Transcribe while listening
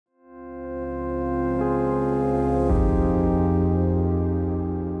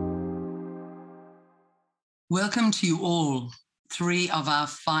Welcome to you all, three of our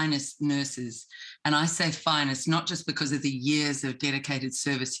finest nurses. And I say finest, not just because of the years of dedicated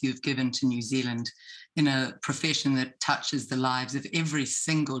service you've given to New Zealand in a profession that touches the lives of every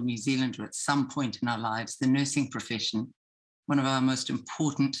single New Zealander at some point in our lives, the nursing profession, one of our most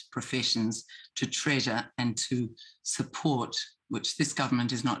important professions to treasure and to support, which this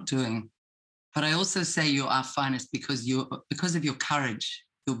government is not doing. But I also say you're our finest because of your courage,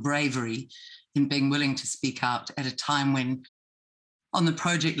 your bravery in being willing to speak out at a time when, on the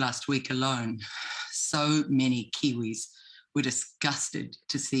project last week alone, so many Kiwis were disgusted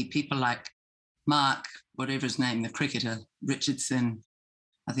to see people like Mark, whatever his name, the cricketer, Richardson,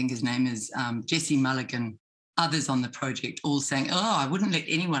 I think his name is, Jesse Mulligan, others on the project all saying, I wouldn't let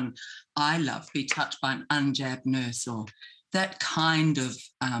anyone I love be touched by an unjabbed nurse, or that kind of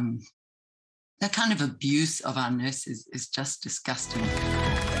abuse of our nurses is just disgusting.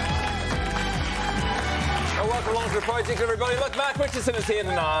 Welcome along to the project, everybody. Look, Mark Richardson is here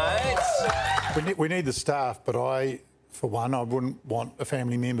tonight. We need the staff, but for one, I wouldn't want a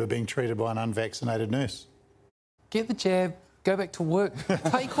family member being treated by an unvaccinated nurse. Get the jab, go back to work.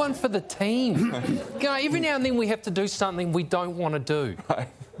 Take one for the team. Every now and then we have to do something we don't want to do.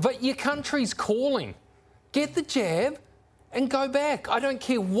 But your country's calling. Get the jab and go back. I don't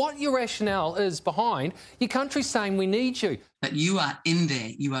care what your rationale is behind. Your country's saying we need you. But you are in there.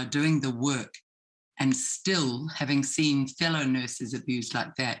 You are doing the work. And still, having seen fellow nurses abused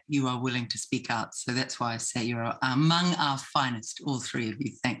like that, you are willing to speak out. So that's why I say you're among our finest, all three of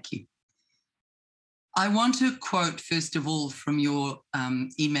you. Thank you. I want to quote, first of all, from your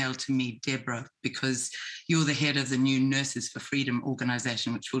email to me, Deborah, because you're the head of the new Nurses for Freedom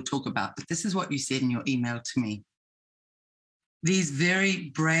organisation, which we'll talk about. But this is what you said in your email to me. These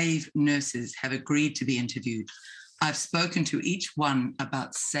very brave nurses have agreed to be interviewed. I've spoken to each one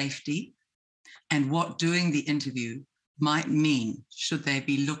about safety and what doing the interview might mean should they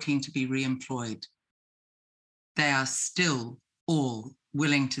be looking to be re-employed. They are still all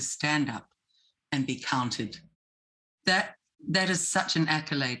willing to stand up and be counted. That is such an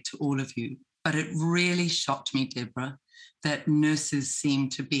accolade to all of you, but it really shocked me, Deborah, that nurses seem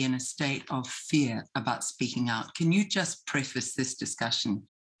to be in a state of fear about speaking out. Can you just preface this discussion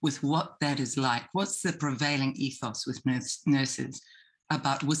with what that is like? What's the prevailing ethos with nurses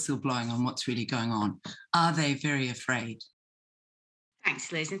about whistleblowing on what's really going on? Are they very afraid?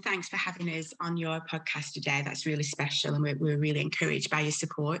 Thanks, Liz, and thanks for having us on your podcast today. That's really special, and we're really encouraged by your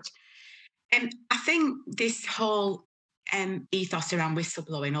support. I think this whole ethos around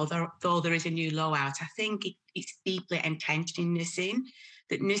whistleblowing, although there is a new law out, I think it's deeply entrenched in nursing,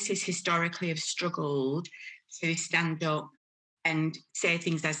 that nurses historically have struggled to stand up and say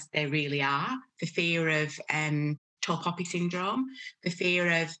things as they really are, the fear of tall poppy syndrome, the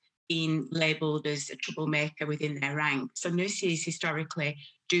fear of being labelled as a troublemaker within their ranks. So nurses historically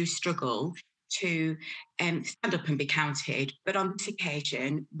do struggle to stand up and be counted. But on this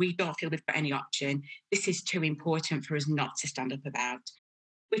occasion, we don't feel we've got any option. This is too important for us not to stand up about.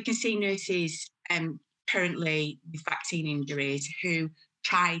 We can see nurses currently with vaccine injuries who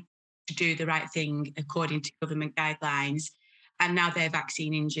try to do the right thing according to government guidelines, and now they're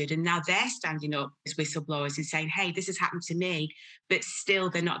vaccine injured, and now they're standing up as whistleblowers and saying, hey, this has happened to me, but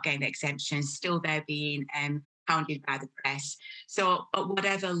still they're not getting exemptions, still they're being hounded by the press. So at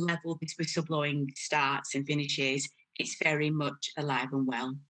whatever level this whistleblowing starts and finishes, it's very much alive and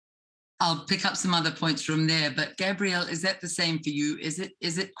well. I'll pick up some other points from there, but Gabrielle, is that the same for you? Is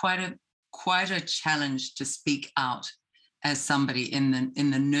it quite a challenge to speak out as somebody in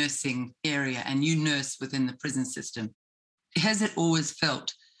the nursing area, and you nurse within the prison system? Has it always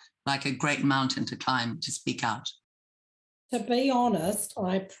felt like a great mountain to climb to speak out? To be honest,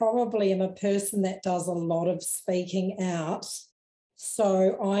 I probably am a person that does a lot of speaking out.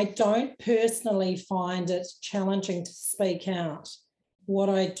 So I don't personally find it challenging to speak out. What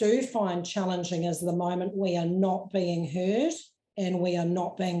I do find challenging is the moment we are not being heard and we are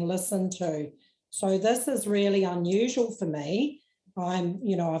not being listened to. So this is really unusual for me.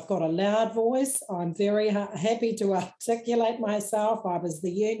 I've got a loud voice. I'm very happy to articulate myself. I was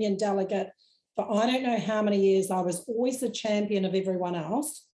the union delegate for I don't know how many years. I was always the champion of everyone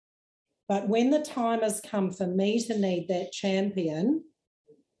else. But when the time has come for me to need that champion,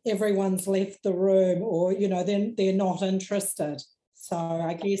 everyone's left the room, or, they're not interested. So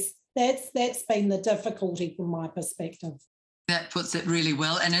I guess that's been the difficulty from my perspective. That puts it really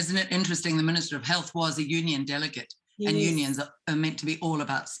well. And isn't it interesting, the Minister of Health was a union delegate. Yes. And unions are meant to be all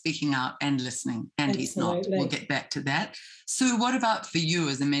about speaking out and listening, and Absolutely. He's not. We'll get back to that. Sue, what about for you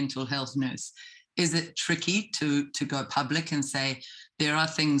as a mental health nurse? Is it tricky to go public and say, there are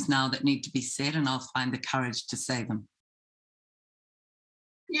things now that need to be said and I'll find the courage to say them?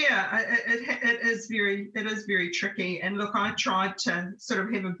 Yeah, it is very tricky. And look, I tried to sort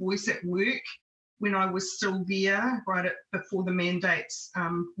of have a voice at work when I was still there, before the mandates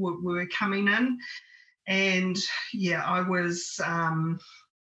were coming in. And yeah, I was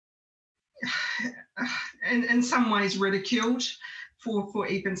in some ways ridiculed for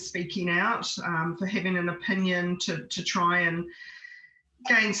even speaking out, for having an opinion to try and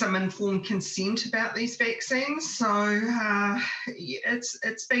gain some informed consent about these vaccines. So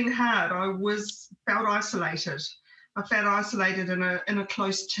it's been hard. I felt isolated. I felt isolated in a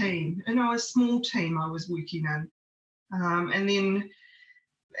close team, a small team I was working in. And then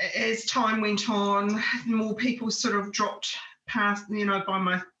as time went on, more people sort of dropped past,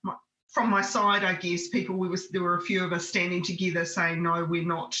 from my side, I guess, there were a few of us standing together saying, no, we're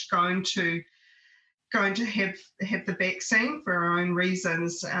not going to have the vaccine for our own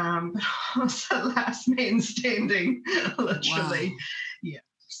reasons. But I was the last man standing, literally. Wow. Yeah.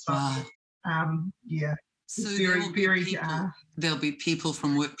 So, yeah. So very, there'll be people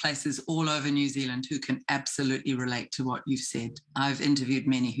from workplaces all over New Zealand who can absolutely relate to what you've said. I've interviewed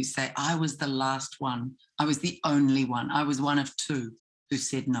many who say, I was the last one. I was the only one. I was one of two who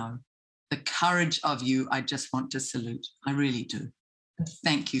said no. The courage of you, I just want to salute. I really do.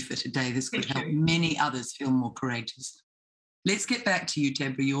 Thank you for today. This could help many others feel more courageous. Let's get back to you,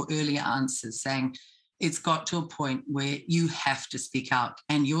 Deborah, your earlier answers saying it's got to a point where you have to speak out,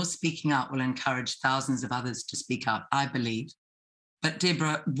 and your speaking out will encourage thousands of others to speak out, I believe. But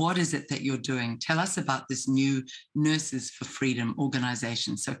Deborah, what is it that you're doing? Tell us about this new Nurses for Freedom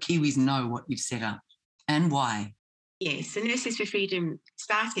organisation so Kiwis know what you've set up and why. Yes, so Nurses for Freedom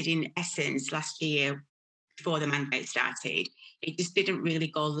started in essence last year before the mandate started. It just didn't really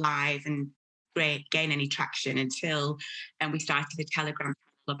go live and gain any traction until we started the Telegram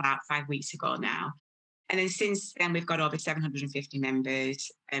about 5 weeks ago now. And then since then, we've got over 750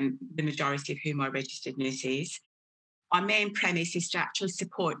 members, the majority of whom are registered nurses. Our main premise is to actually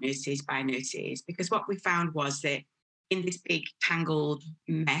support nurses by nurses, because what we found was that in this big tangled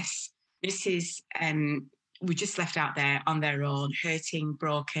mess, nurses were just left out there on their own, hurting,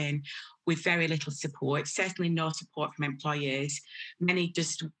 broken, with very little support, certainly no support from employers. Many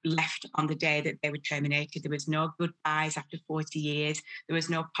just left on the day that they were terminated. There was no goodbyes after 40 years. There was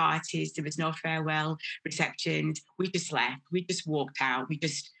no parties. There was no farewell receptions. We just left. We just walked out. We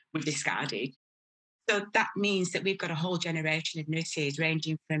were discarded. So that means that we've got a whole generation of nurses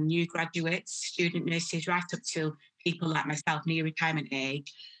ranging from new graduates, student nurses, right up to people like myself, near retirement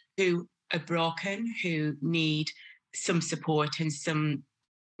age, who are broken, who need some support and some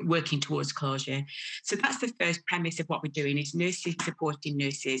working towards closure. So that's the first premise of what we're doing, is nurses supporting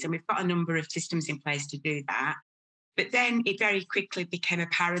nurses. And we've got a number of systems in place to do that. But then it very quickly became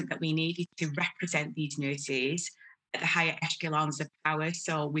apparent that we needed to represent these nurses at the higher echelons of power.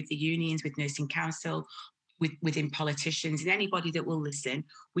 So with the unions, with Nursing Council, within politicians and anybody that will listen,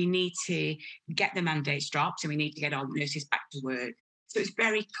 we need to get the mandates dropped and we need to get our nurses back to work. So it's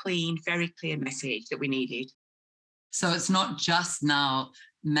very clean, very clear message that we needed. So it's not just now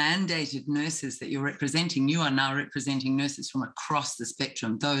mandated nurses that you're representing. You are now representing nurses from across the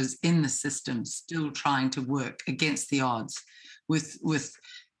spectrum, those in the system still trying to work against the odds with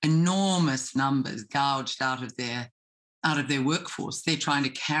enormous numbers gouged out of their workforce. They're trying to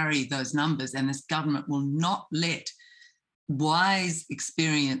carry those numbers, and this government will not let wise,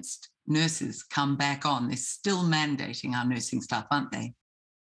 experienced nurses come back on. They're still mandating our nursing staff, aren't they?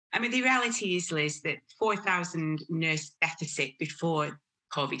 I mean, the reality is, Liz, that 4,000 nurse deficit before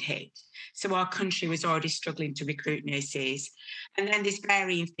COVID hit. So our country was already struggling to recruit nurses. And then there's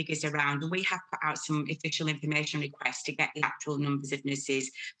varying figures around, and we have put out some official information requests to get the actual numbers of nurses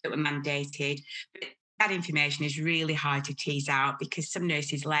that were mandated. But that information is really hard to tease out because some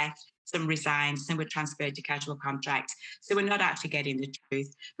nurses left, some resigned, some were transferred to casual contracts. So we're not actually getting the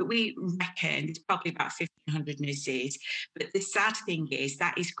truth. But we reckon it's probably about 1,500 nurses. But the sad thing is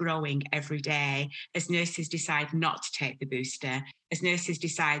that is growing every day as nurses decide not to take the booster, as nurses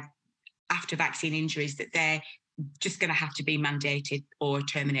decide after vaccine injuries that they're just going to have to be mandated or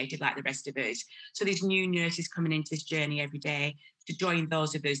terminated like the rest of us. So there's new nurses coming into this journey every day to join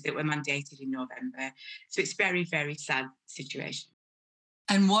those of us that were mandated in November. So it's very, very sad situation.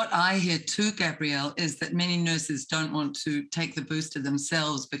 And what I hear too, Gabrielle, is that many nurses don't want to take the booster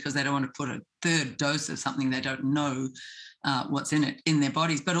themselves because they don't want to put a third dose of something they don't know what's in it in their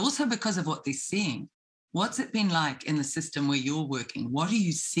bodies, but also because of what they're seeing. What's it been like in the system where you're working? What are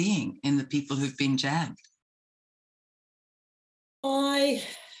you seeing in the people who've been jabbed?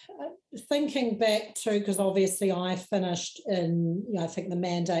 thinking back to, because obviously I finished in, I think the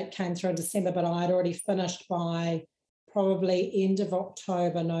mandate came through in December, but I'd already finished by probably end of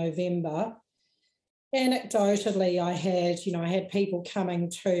October, November. Anecdotally, I had people coming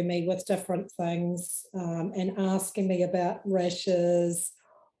to me with different things and asking me about rashes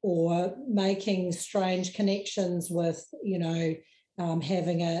or making strange connections with,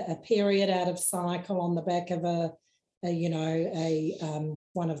 having a period out of cycle on the back of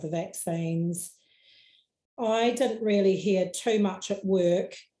one of the vaccines. I didn't really hear too much at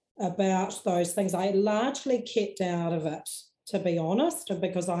work about those things. I largely kept out of it, to be honest,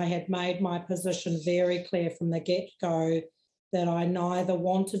 because I had made my position very clear from the get-go that I neither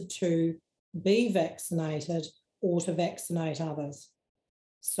wanted to be vaccinated or to vaccinate others.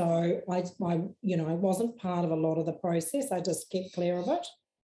 So I wasn't part of a lot of the process. I just kept clear of it.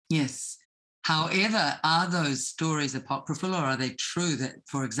 Yes. However, are those stories apocryphal, or are they true that,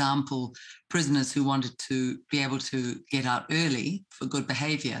 for example, prisoners who wanted to be able to get out early for good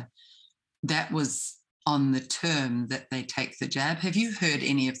behaviour, that was on the term that they take the jab? Have you heard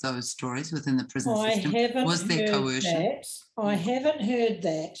any of those stories within the prison system? Was there coercion? I haven't heard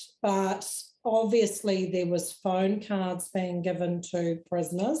that, but obviously there was phone cards being given to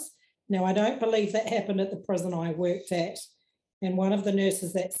prisoners. Now, I don't believe that happened at the prison I worked at. And one of the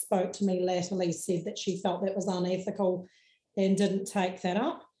nurses that spoke to me latterly said that she felt that was unethical and didn't take that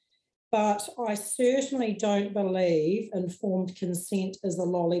up. But I certainly don't believe informed consent is a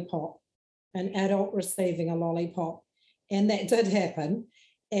lollipop, an adult receiving a lollipop. And that did happen.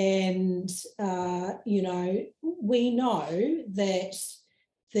 And, we know that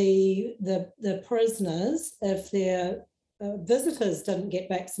the prisoners, if their visitors didn't get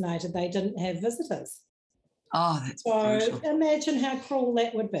vaccinated, they didn't have visitors. Oh, that's so brutal. Imagine how cruel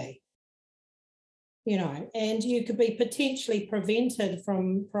that would be, and you could be potentially prevented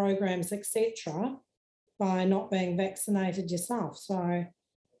from programs, etc., by not being vaccinated yourself. So,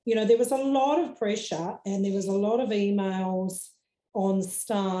 there was a lot of pressure and there was a lot of emails on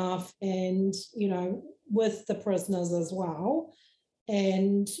staff and, with the prisoners as well.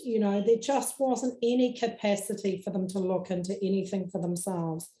 And, there just wasn't any capacity for them to look into anything for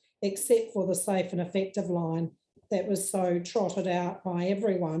themselves, except for the safe and effective line that was so trotted out by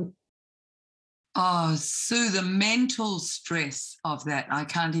everyone. Oh, Sue, the mental stress of that, I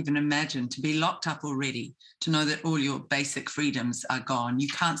can't even imagine. To be locked up already, to know that all your basic freedoms are gone. You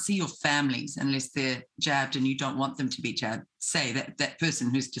can't see your families unless they're jabbed and you don't want them to be jabbed. Say that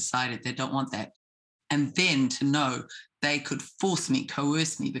person who's decided they don't want that. And then to know they could force me,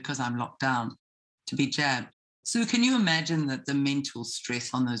 coerce me because I'm locked down to be jabbed. So can you imagine that the mental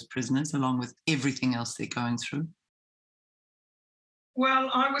stress on those prisoners, along with everything else they're going through? Well,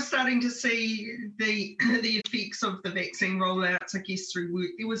 I was starting to see the effects of the vaccine rollouts, I guess, through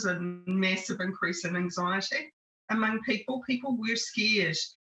work. There was a massive increase in anxiety among people. People were scared,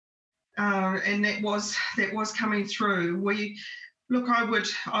 and that was coming through.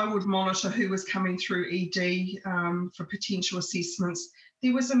 I would monitor who was coming through ED for potential assessments.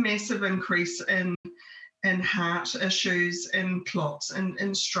 There was a massive increase in heart issues, in clots,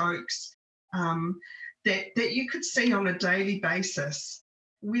 in strokes, that you could see on a daily basis.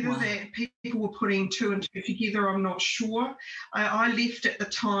 Whether that people were putting two and two together, I'm not sure. I left at the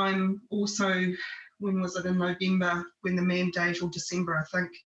time also, when was it, in November, when the mandate, or December, I think,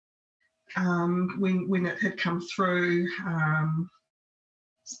 when it had come through.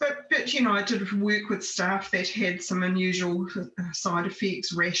 But I did work with staff that had some unusual side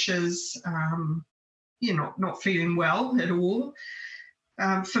effects, rashes, not feeling well at all.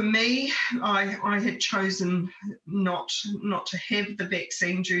 For me, I had chosen not to have the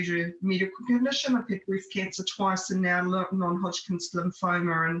vaccine due to medical condition. I've had breast cancer twice and now non-Hodgkin's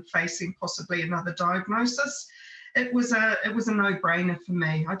lymphoma and facing possibly another diagnosis. It was a no-brainer for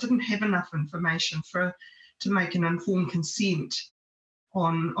me. I didn't have enough information to make an informed consent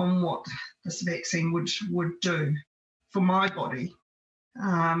on what this vaccine would do for my body.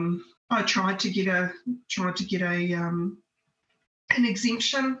 I tried to get an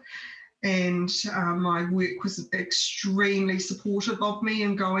exemption, and my work was extremely supportive of me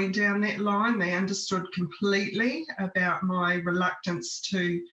in going down that line. They understood completely about my reluctance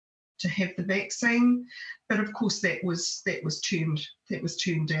to have the vaccine, but of course that was turned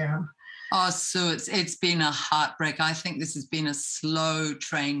down. Oh, Sue, it's been a heartbreak. I think this has been a slow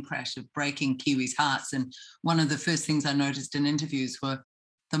train crash of breaking Kiwis' hearts. And one of the first things I noticed in interviews were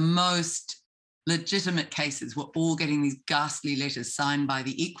the most legitimate cases were all getting these ghastly letters signed by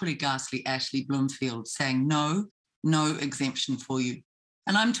the equally ghastly Ashley Bloomfield saying, no exemption for you.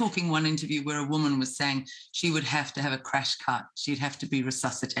 And I'm talking one interview where a woman was saying she would have to have a crash cart. She'd have to be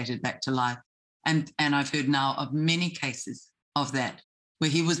resuscitated back to life. And I've heard now of many cases of that, where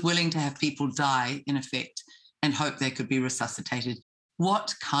he was willing to have people die, in effect, and hope they could be resuscitated.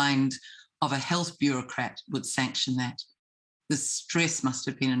 What kind of a health bureaucrat would sanction that? The stress must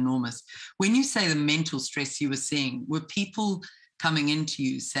have been enormous. When you say the mental stress you were seeing, were people coming into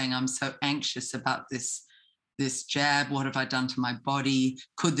you saying, I'm so anxious about this jab, what have I done to my body?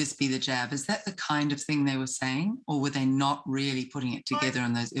 Could this be the jab? Is that the kind of thing they were saying, or were they not really putting it together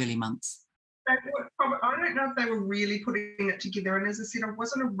in those early months? I don't know if they were really putting it together. And as I said, I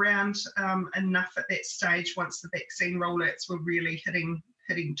wasn't around enough at that stage once the vaccine rollouts were really hitting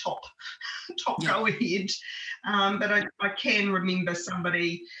top go ahead. But I can remember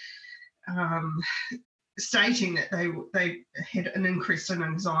somebody stating that they had an increase in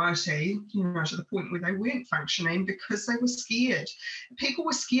anxiety, to the point where they weren't functioning because they were scared. People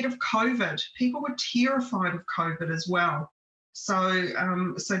were scared of COVID. People were terrified of COVID as well. So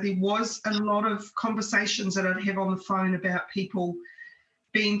there was a lot of conversations that I'd have on the phone about people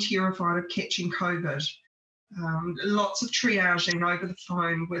being terrified of catching COVID. Lots of triaging over the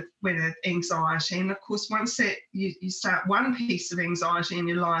phone with anxiety. And of course, once that you start one piece of anxiety in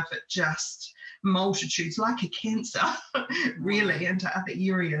your life, it just multitudes, like a cancer, really, into other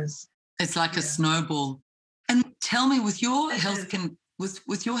areas. It's like a snowball. And tell me, with your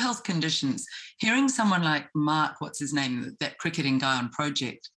with your health conditions, hearing someone like Mark, what's his name, that cricketing guy on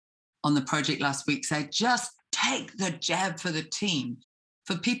the project last week, say, just take the jab for the team.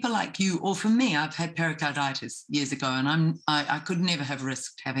 For people like you, or for me, I've had pericarditis years ago, and I could never have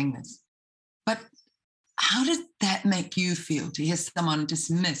risked having this. But how did that make you feel to hear someone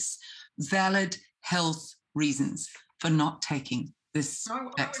dismiss valid health reasons for not taking this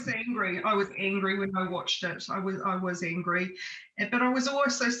vaccine? I was angry when I watched it. I was angry. But I was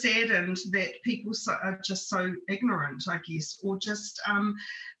also saddened that people are just so ignorant, I guess, or just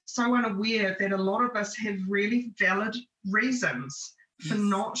so unaware that a lot of us have really valid reasons for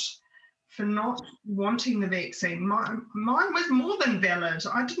not wanting the vaccine. Mine was more than valid.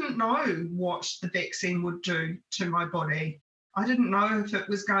 I didn't know what the vaccine would do to my body. I didn't know if it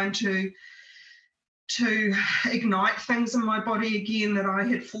was going to ignite things in my body again that I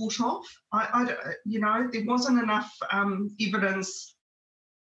had fought off. There wasn't enough evidence,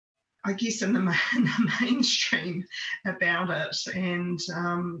 I guess, in the mainstream about it. And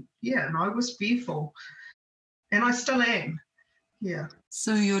and I was fearful, and I still am. Yeah.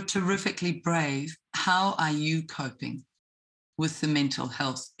 So you're terrifically brave. How are you coping with the mental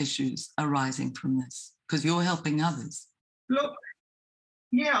health issues arising from this? Because you're helping others. Look,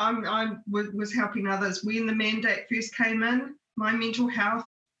 I was helping others. When the mandate first came in, my mental health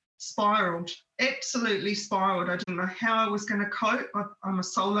spiraled, absolutely spiraled. I didn't know how I was going to cope. I'm a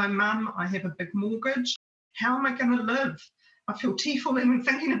solo mum. I have a big mortgage. How am I going to live? I feel tearful even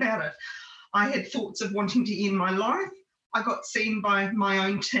thinking about it. I had thoughts of wanting to end my life. I got seen by my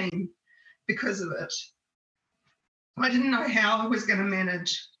own team because of it. I didn't know how I was going to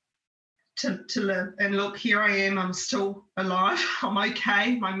manage to live. And look, here I am. I'm still alive. I'm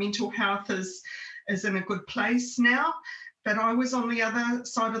okay. My mental health is in a good place now. But I was on the other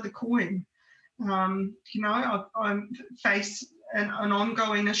side of the coin. I face an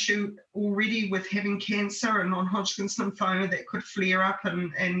ongoing issue already with having cancer and non-Hodgkin's lymphoma that could flare up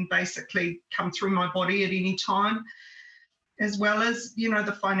and basically come through my body at any time, as well as,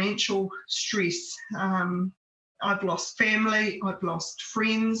 the financial stress. I've lost family, I've lost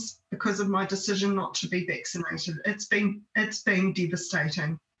friends because of my decision not to be vaccinated. It's been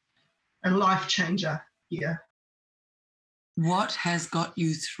devastating, a life changer. Yeah. What has got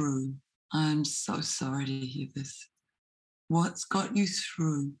you through? I'm so sorry to hear this. What's got you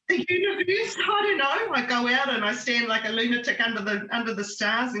through? The universe, I don't know. I go out and I stand like a lunatic under the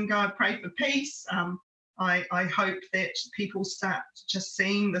stars and go and pray for peace. I hope that people start just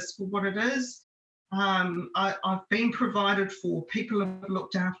seeing this for what it is. I've been provided for. People have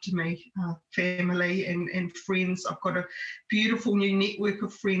looked after me, family and friends. I've got a beautiful new network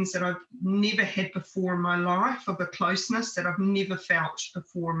of friends that I've never had before in my life, of a closeness that I've never felt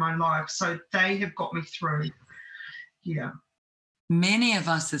before in my life. So they have got me through. Yeah. Many of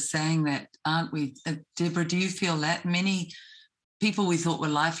us are saying that, aren't we? Deborah, do you feel that? Many people we thought were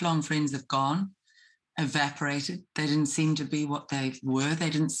lifelong friends have gone, evaporated. They didn't seem to be what they were. They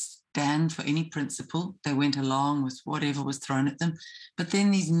didn't stand for any principle. They went along with whatever was thrown at them. But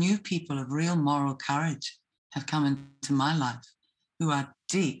then these new people of real moral courage have come into my life, who are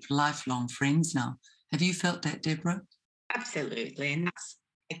deep, lifelong friends now. Have you felt that, Deborah? Absolutely. And that's,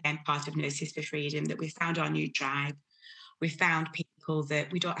 again, part of Nurses for Freedom, that we found our new tribe. We found people people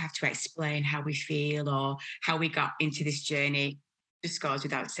that we don't have to explain how we feel or how we got into this journey. Just goes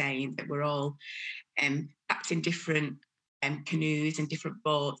without saying that we're all perhaps in different canoes and different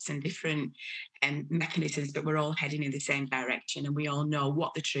boats and different mechanisms, but we're all heading in the same direction, and we all know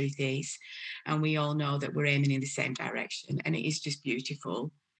what the truth is, and we all know that we're aiming in the same direction, and it is just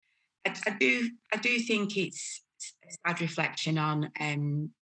beautiful. I do think it's a sad reflection on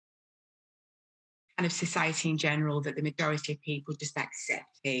kind of society in general, that the majority of people just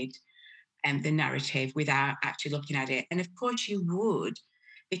accepted the narrative without actually looking at it. And of course you would,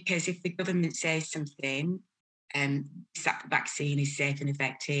 because if the government says something, that vaccine is safe and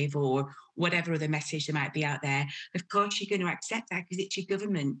effective, or whatever other message there might be out there, of course you're going to accept that because it's your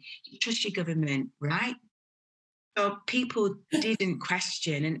government. You trust your government, right? So people didn't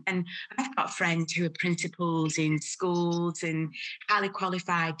question. And I've got friends who are principals in schools and highly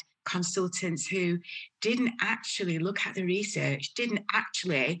qualified consultants who didn't actually look at the research, didn't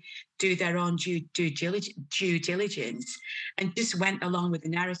actually do their own due diligence, and just went along with the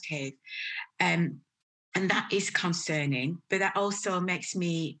narrative. And that is concerning, but that also makes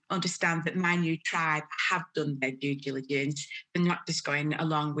me understand that my new tribe have done their due diligence. They're not just going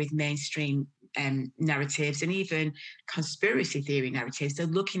along with mainstream narratives and even conspiracy theory narratives. They're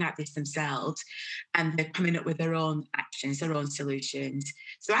looking at this themselves, and they're coming up with their own actions, their own solutions.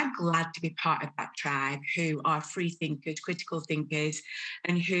 So I'm glad to be part of that tribe who are free thinkers, critical thinkers,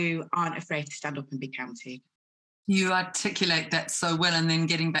 and who aren't afraid to stand up and be counted. You articulate that so well. And then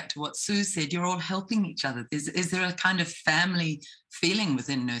getting back to what Sue said, you're all helping each other. Is there a kind of family feeling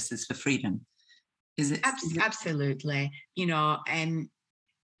within Nurses for Freedom? Is it? Absolutely. You know,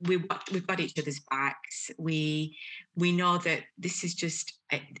 we've got each other's backs. We know that this is just,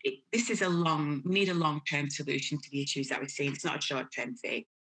 we need a long-term solution to the issues that we're seeing. It's not a short-term fix.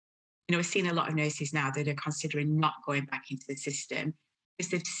 You know, we're seeing a lot of nurses now that are considering not going back into the system,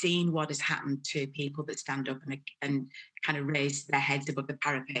 because they've seen what has happened to people that stand up and kind of raise their heads above the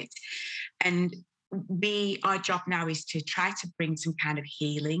parapet. And our job now is to try to bring some kind of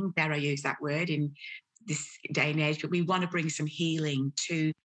healing, dare I use that word, in this day and age, but we want to bring some healing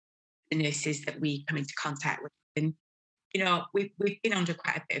to the nurses that we come into contact with. And, you know, we've been under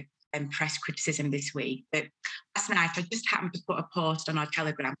quite a bit of press criticism this week, but last night I just happened to put a post on our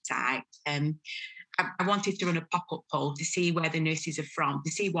Telegram site. I wanted to run a pop-up poll to see where the nurses are from,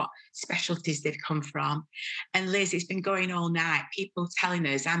 to see what specialties they've come from. And Liz, it's been going all night. People telling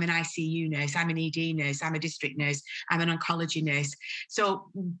us, I'm an ICU nurse, I'm an ED nurse, I'm a district nurse, I'm an oncology nurse.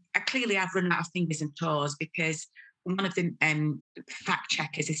 So clearly I've run out of fingers and toes, because one of the fact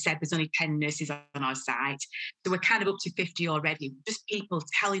checkers has said there's only 10 nurses on our site. So we're kind of up to 50 already. Just people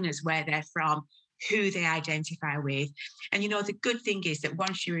telling us where they're from, who they identify with. And, you know, the good thing is that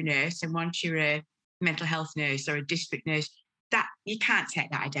once you're a nurse and once you're a mental health nurse or a district nurse, that you can't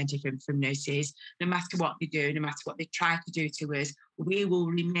take that identity from nurses. No matter what they do, no matter what they try to do to us, we will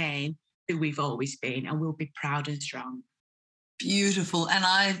remain who we've always been, and we'll be proud and strong. Beautiful. And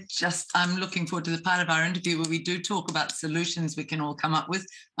I'm looking forward to the part of our interview where we do talk about solutions we can all come up with.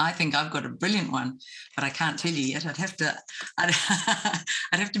 I think I've got a brilliant one, but I can't tell you yet. I'd have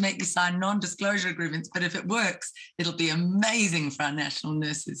to make you sign non-disclosure agreements, but if it works, it'll be amazing for our national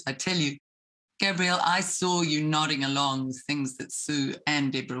nurses, I tell you. Gabrielle, I saw you nodding along with things that Sue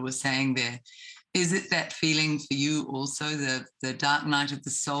and Deborah were saying there. Is it that feeling for you also, the dark night of the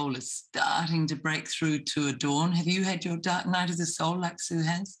soul is starting to break through to a dawn? Have you had your dark night of the soul like Sue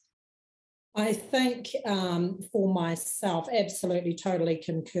has? I think for myself, absolutely, totally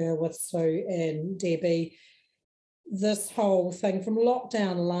concur with Sue and Debbie. This whole thing from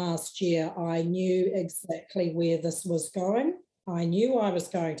lockdown last year, I knew exactly where this was going. I knew I was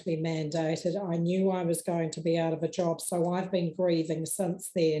going to be mandated. I knew I was going to be out of a job. So I've been grieving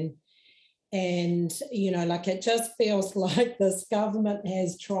since then. And, you know, like it just feels like this government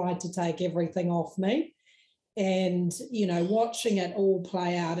has tried to take everything off me. And, you know, watching it all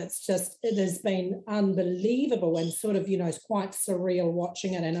play out, it has been unbelievable and sort of, you know, it's quite surreal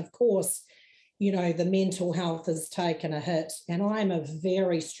watching it. And of course, you know, the mental health has taken a hit, and I'm a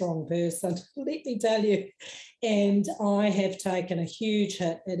very strong person, let me tell you, and I have taken a huge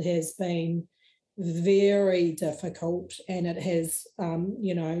hit. It has been very difficult, and it has,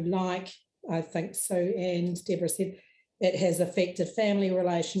 you know, like I think Sue and Deborah said, it has affected family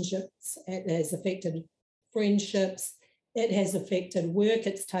relationships, it has affected friendships, it has affected work,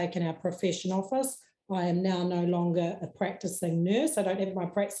 it's taken our profession off us. I am now no longer a practicing nurse. I don't have my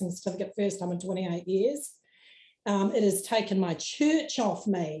practicing certificate, first time in 28 years. It has taken my church off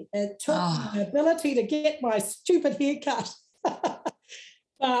me. It took my ability to get my stupid haircut.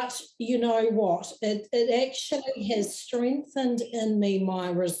 But you know what? It actually has strengthened in me my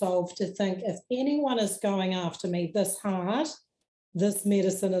resolve to think if anyone is going after me this hard, this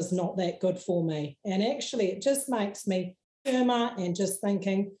medicine is not that good for me. And actually, it just makes me firmer and just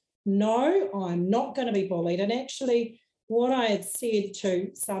thinking, no, I'm not going to be bullied. And actually, what I had said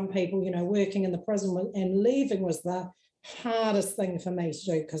to some people, you know, working in the prison and leaving was the hardest thing for me to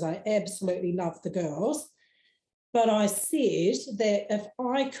do because I absolutely love the girls. But I said that if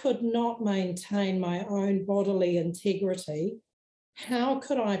I could not maintain my own bodily integrity, how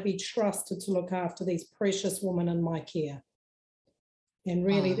could I be trusted to look after these precious women in my care? And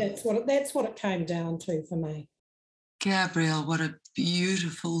really, that's what it came down to for me. Gabrielle, what a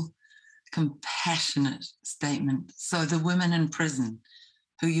beautiful, compassionate statement. So the women in prison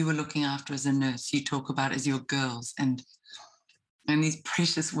who you were looking after as a nurse, you talk about as your girls and these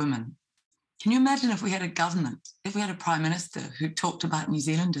precious women. Can you imagine if we had a government, if we had a prime minister who talked about New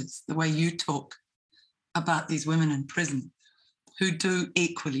Zealanders the way you talk about these women in prison who do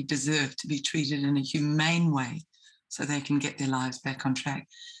equally deserve to be treated in a humane way so they can get their lives back on track?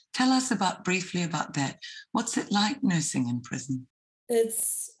 Tell us briefly about that. What's it like nursing in prison?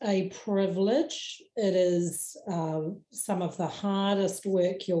 It's a privilege. It is some of the hardest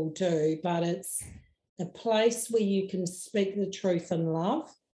work you'll do, but it's a place where you can speak the truth in love.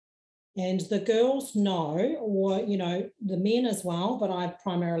 And the girls know, or, you know, the men as well, but I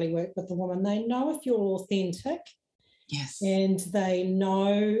primarily work with the women, they know if you're authentic. Yes. And they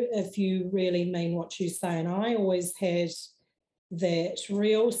know if you really mean what you say. And I always had that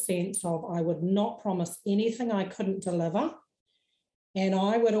real sense of I would not promise anything I couldn't deliver. And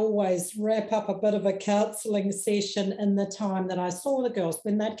I would always wrap up a bit of a counselling session in the time that I saw the girls.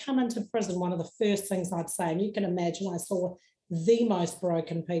 When they'd come into prison, one of the first things I'd say, and you can imagine I saw the most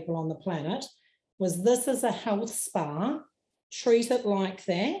broken people on the planet, was this is a health spa. Treat it like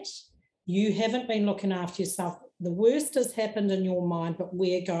that. You haven't been looking after yourself. The worst has happened in your mind, but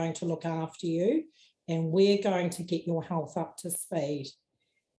we're going to look after you and we're going to get your health up to speed.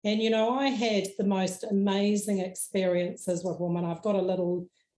 And, you know, I had the most amazing experiences with women. I've got a little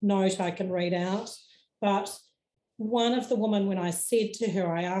note I can read out. But one of the women, when I said to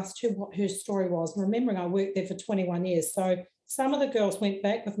her, I asked her what her story was, remembering I worked there for 21 years. So some of the girls went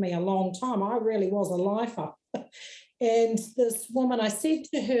back with me a long time. I really was a lifer. And this woman, I said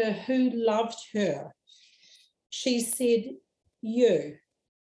to her, who loved her? She said, you.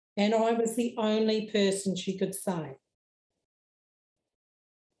 And I was the only person she could say.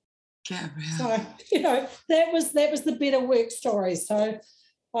 Gabrielle. So, you know, that was the better work story. So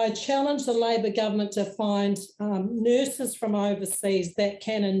I challenged the Labor government to find nurses from overseas that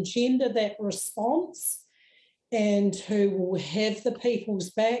can engender that response and who will have the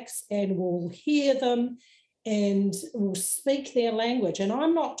people's backs and will hear them and will speak their language. And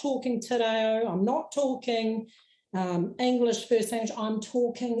I'm not talking Te Reo, I'm not talking English first language, I'm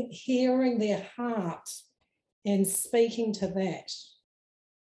talking hearing their heart and speaking to that.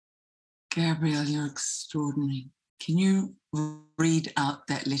 Gabrielle, you're extraordinary. Can you read out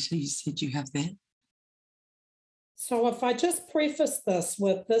that letter you said you have there? So if I just preface this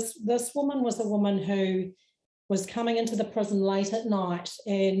with this woman was a woman who was coming into the prison late at night,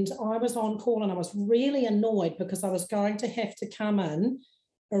 and I was on call and I was really annoyed because I was going to have to come in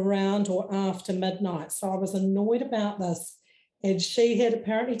around or after midnight. So I was annoyed about this. And she had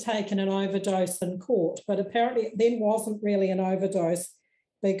apparently taken an overdose in court, but apparently it then wasn't really an overdose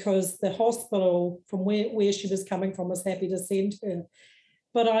because the hospital from where she was coming from was happy to send her.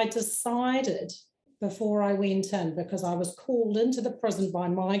 But I decided before I went in, because I was called into the prison by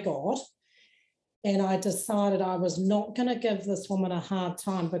my God, and I decided I was not going to give this woman a hard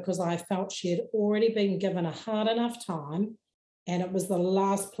time because I felt she had already been given a hard enough time, and it was the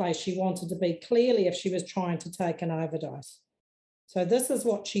last place she wanted to be, clearly, if she was trying to take an overdose. So this is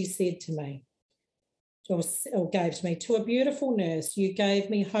what she said to me, or gave to me. To a beautiful nurse, you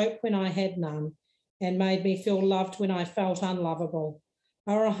gave me hope when I had none and made me feel loved when I felt unlovable.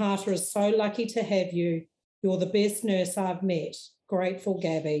 Arohata is so lucky to have you. You're the best nurse I've met. Grateful,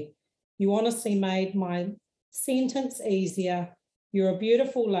 Gabby. You honestly made my sentence easier. You're a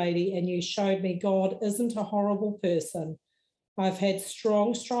beautiful lady and you showed me God isn't a horrible person. I've had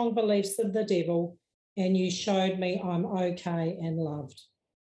strong, strong beliefs of the devil and you showed me I'm okay and loved.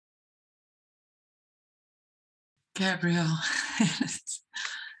 Gabrielle,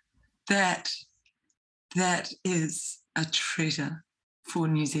 that is a treasure for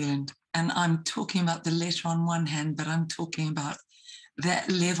New Zealand. And I'm talking about the letter on one hand, but I'm talking about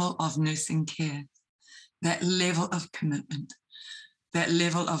that level of nursing care, that level of commitment, that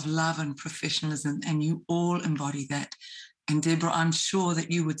level of love and professionalism, and you all embody that. And Deborah, I'm sure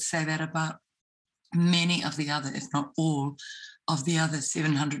that you would say that about many of the other, if not all, of the other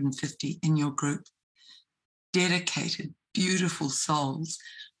 750 in your group. Dedicated, beautiful souls,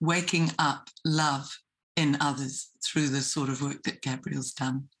 waking up love in others through the sort of work that Gabrielle's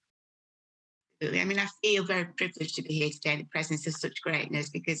done. I mean, I feel very privileged to be here today in the presence of such greatness,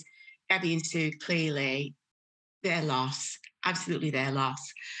 because Gabby and Sue, clearly, their loss, absolutely their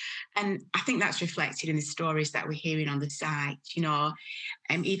loss. And I think that's reflected in the stories that we're hearing on the site. You know,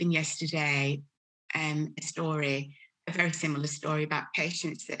 even yesterday, a very similar story about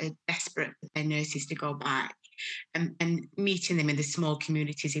patients that are desperate for their nurses to go back, and meeting them in the small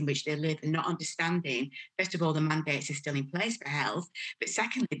communities in which they live, and not understanding, first of all, the mandates are still in place for health, but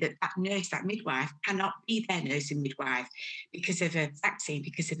secondly, that nurse, that midwife, cannot be their nurse and midwife because of a vaccine,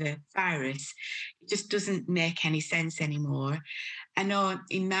 because of a virus. It just doesn't make any sense anymore. I know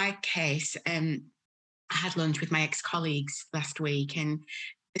in my case, I had lunch with my ex-colleagues last week, and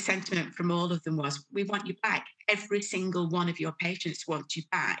the sentiment from all of them was, we want you back. Every single one of your patients wants you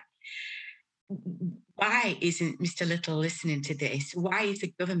back. Why isn't Mr. Little listening to this? Why is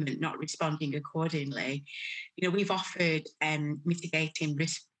the government not responding accordingly? You know, we've offered mitigating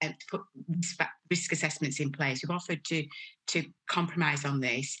risk, to put risk assessments in place. We've offered to compromise on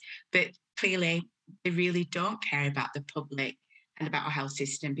this, but clearly they really don't care about the public and about our health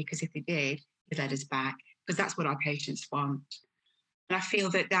system, because if they did, they'd let us back, because that's what our patients want. And I feel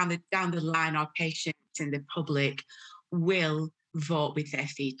that down the line, our patients and the public will vote with their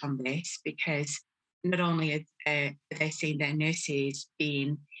feet on this, because not only are they seeing their nurses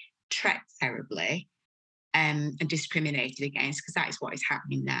being treated terribly and discriminated against, because that is what is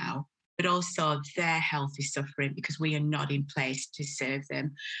happening now, but also their health is suffering because we are not in place to serve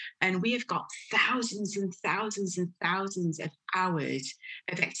them. And we have got thousands and thousands and thousands of hours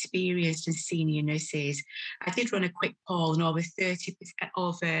of experienced and senior nurses. I did run a quick poll, and over 30%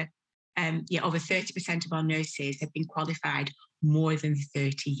 of our nurses have been qualified more than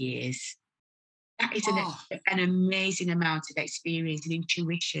 30 years. That is an amazing amount of experience and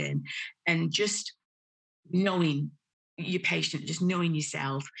intuition, and just knowing your patient, just knowing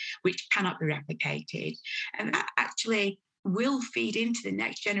yourself, which cannot be replicated. And that actually will feed into the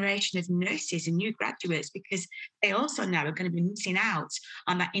next generation of nurses and new graduates, because they also now are going to be missing out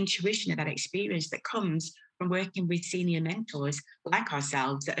on that intuition of that experience that comes from working with senior mentors like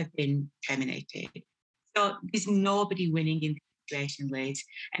ourselves that have been terminated. So there's nobody winning in this situation, Liz,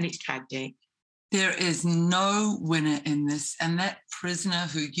 and it's tragic. There is no winner in this. And that prisoner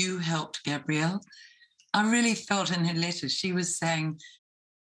who you helped, Gabrielle, I really felt in her letter, she was saying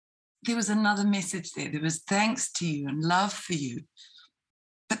there was another message there. There was thanks to you and love for you.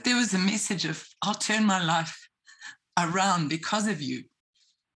 But there was a message of, I'll turn my life around because of you.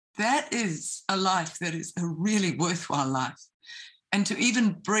 That is a life that is a really worthwhile life. And to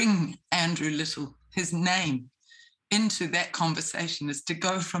even bring Andrew Little, his name, into that conversation is to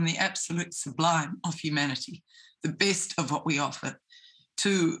go from the absolute sublime of humanity, the best of what we offer,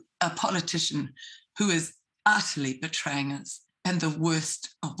 to a politician who is utterly betraying us and the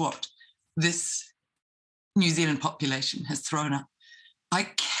worst of what this New Zealand population has thrown up. I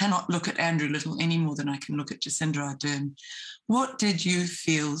cannot look at Andrew Little any more than I can look at Jacinda Ardern. What did you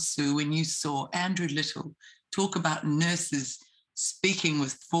feel, Sue, when you saw Andrew Little talk about nurses speaking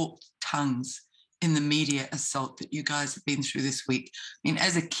with forked tongues in the media assault that you guys have been through this week? I mean,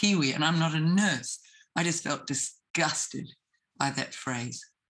 as a Kiwi, and I'm not a nurse, I just felt disgusted by that phrase.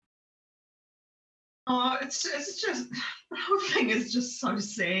 Oh, it's just, the whole thing is just so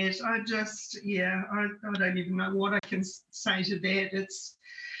sad. I don't even know what I can say to that. It's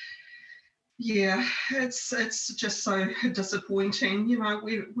just so disappointing. You know,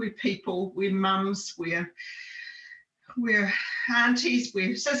 we're people, we're mums, we're aunties,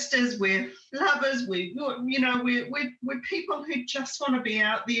 we're sisters, we're lovers, we're people who just want to be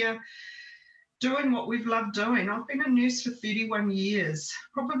out there doing what we've loved doing. I've been a nurse for 31 years,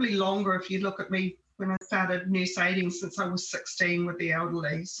 probably longer if you look at me when I started nurse aiding since I was 16 with the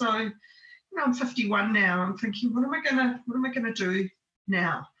elderly. So, you know, I'm 51 now. I'm thinking, what am I gonna do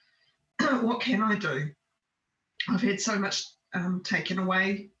now? What can I do? I've had so much taken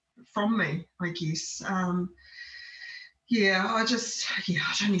away from me, I guess. I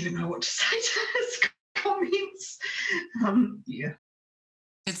don't even know what to say to his comments.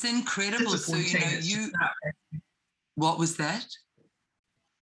 It's incredible. So, what was that?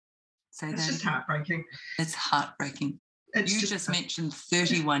 It's just heartbreaking. It's heartbreaking. You just mentioned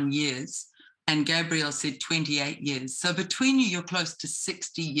 31 years and Gabrielle said 28 years. So between you, you're close to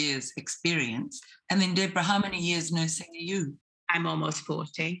 60 years experience. And then Deborah, how many years nursing are you? I'm almost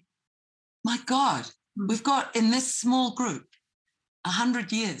 40. My God, We've got in this small group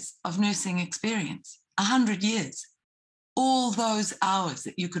 100 years of nursing experience, 100 years. All those hours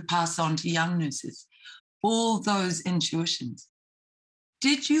that you could pass on to young nurses, all those intuitions.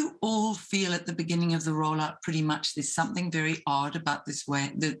 Did you all feel at the beginning of the rollout pretty much there's something very odd about this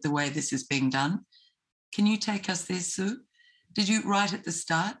way, the way this is being done? Can you take us there, Sue? Did you, right at the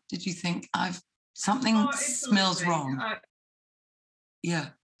start, did you think something smells wrong? Yeah.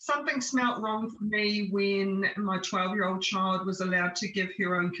 Something smelt wrong for me when my 12-year-old child was allowed to give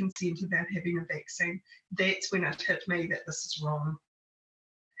her own consent about having a vaccine. That's when it hit me that this is wrong.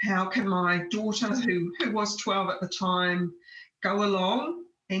 How can my daughter, who was 12 at the time, go along?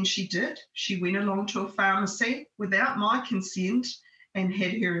 And she did. She went along to a pharmacy without my consent and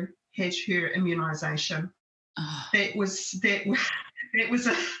had her immunisation. Oh. That was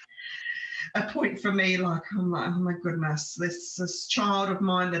a point for me, like, I'm like, oh my goodness, this child of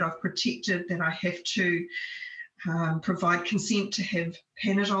mine that I've protected, that I have to provide consent to have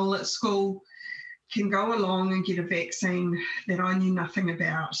Panadol at school, can go along and get a vaccine that I knew nothing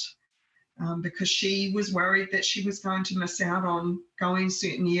about, because she was worried that she was going to miss out on going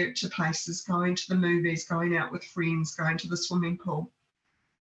certain to places, going to the movies, going out with friends, going to the swimming pool.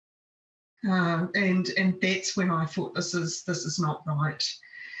 And that's when I thought this is not right.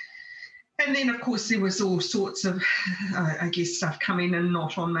 And then, of course, there was all sorts of, stuff coming in,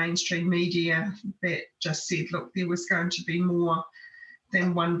 not on mainstream media, that just said, look, there was going to be more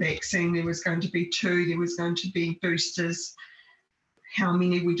than one vaccine. There was going to be 2. There was going to be boosters. How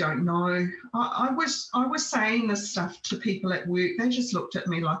many, we don't know. I was saying this stuff to people at work. They just looked at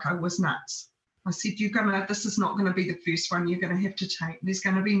me like I was nuts. I said, this is not going to be the first one you're going to have to take. There's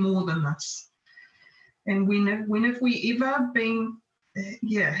going to be more than this. And when have we ever been...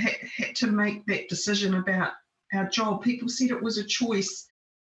 had to make that decision about our job? People said it was a choice.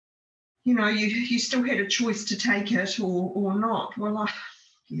 You still had a choice to take it or not. Well,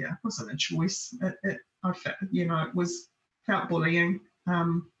 it wasn't a choice. It felt bullying.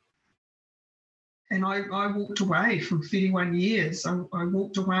 And I walked away from 31 years. I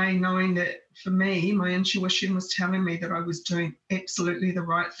walked away knowing that for me, my intuition was telling me that I was doing absolutely the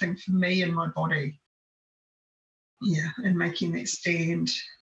right thing for me and my body. Yeah, and making that stand.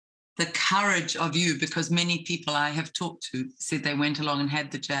 The courage of you, because many people I have talked to said they went along and had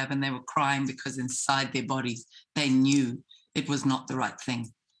the jab and they were crying because inside their bodies they knew it was not the right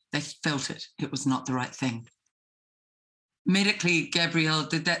thing. They felt it. It was not the right thing. Medically, Gabrielle,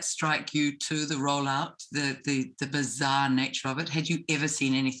 did that strike you too, the rollout, the bizarre nature of it? Had you ever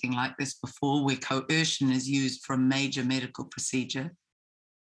seen anything like this before, where coercion is used for a major medical procedure?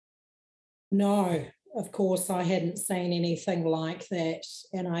 No. Of course, I hadn't seen anything like that.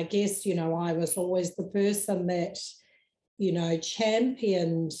 And I guess, I was always the person that,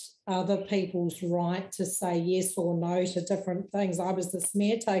 championed other people's right to say yes or no to different things. I was the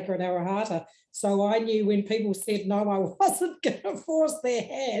smear taker at Arahata. So I knew when people said no, I wasn't going to force their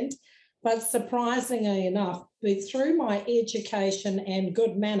hand. But surprisingly enough, through my education and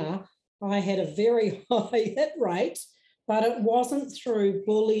good manner, I had a very high hit rate. But it wasn't through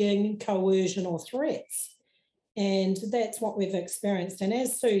bullying, coercion or threats. And that's what we've experienced. And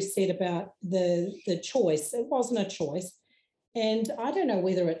as Sue said about the choice, it wasn't a choice. And I don't know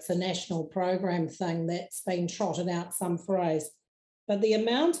whether it's a national program thing that's been trotted out some phrase, but the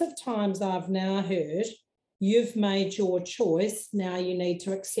amount of times I've now heard, you've made your choice, now you need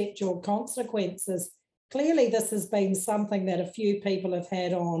to accept your consequences. Clearly this has been something that a few people have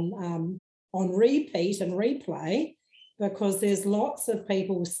had on repeat and replay, because there's lots of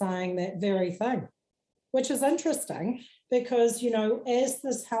people saying that very thing, which is interesting because, as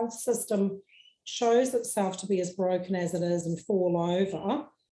this health system shows itself to be as broken as it is and fall over,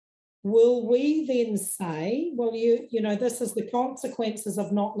 will we then say, well, this is the consequences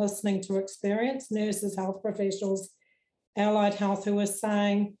of not listening to experience, nurses, health professionals, allied health, who are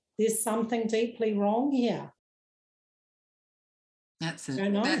saying there's something deeply wrong here?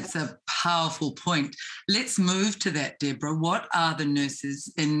 That's a powerful point. Let's move to that, Deborah. What are the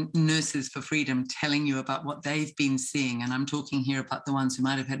nurses in Nurses for Freedom telling you about what they've been seeing? And I'm talking here about the ones who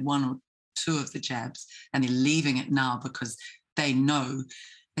might have had 1 or 2 of the jabs and they're leaving it now because they know,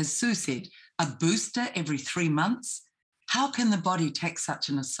 as Sue said, a booster every 3 months. How can the body take such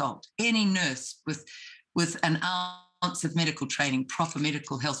an assault? Any nurse with an ounce of medical training, proper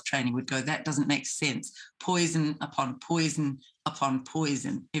medical health training, would go, that doesn't make sense. Poison upon poison upon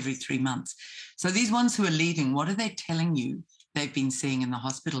poison every 3 months. So these ones who are leaving, what are they telling you they've been seeing in the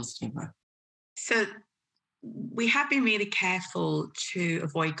hospitals, Deborah? So we have been really careful to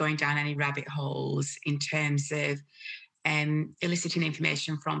avoid going down any rabbit holes in terms of eliciting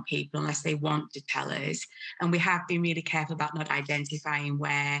information from people unless they want to tell us. And we have been really careful about not identifying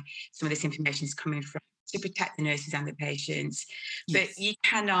where some of this information is coming from to protect the nurses and the patients. Yes. But you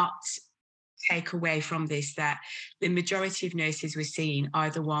cannot take away from this that the majority of nurses we're seeing are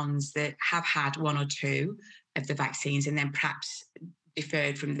the ones that have had one or two of the vaccines and then perhaps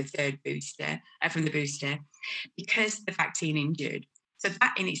deferred from the from the booster, because the vaccine injured. So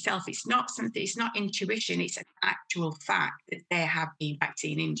that in itself, it's not intuition, it's an actual fact that they have been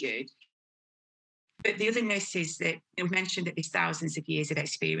vaccine injured. But the other nurses that we mentioned that there's thousands of years of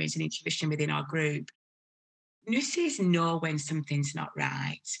experience and intuition within our group, nurses know when something's not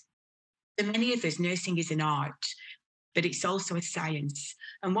right. For many of us, nursing is an art, but it's also a science.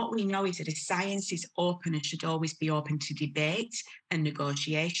 And what we know is that a science is open and should always be open to debate and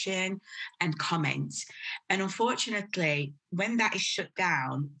negotiation and comment. And unfortunately, when that is shut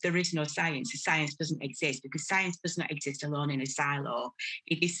down, there is no science. The science doesn't exist, because science does not exist alone in a silo.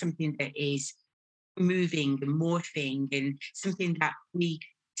 It is something that is moving and morphing, and something that we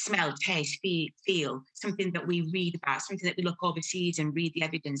smell, taste, feel, something that we read about, something that we look overseas and read the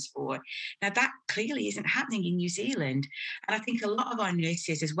evidence for. Now, that clearly isn't happening in New Zealand. And I think a lot of our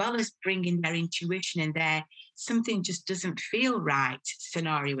nurses, as well as bringing their intuition and their something just doesn't feel right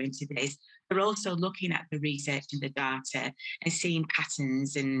scenario into this, they're also looking at the research and the data and seeing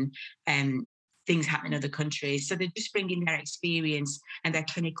patterns and things happen in other countries. So they're just bringing their experience and their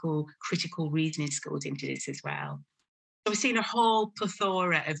clinical, critical reasoning skills into this as well. So we're seeing a whole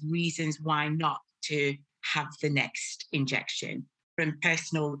plethora of reasons why not to have the next injection, from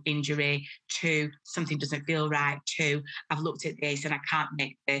personal injury to something doesn't feel right to I've looked at this and I can't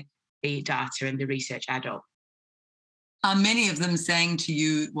make the data and the research add up. Are many of them saying to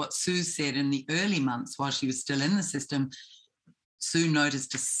you what Sue said in the early months while she was still in the system? Sue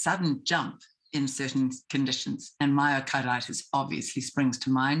noticed a sudden jump in certain conditions, and myocarditis obviously springs to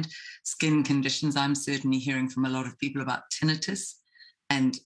mind. Skin conditions, I'm certainly hearing from a lot of people about tinnitus,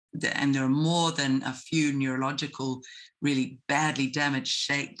 and there are more than a few neurological, really badly damaged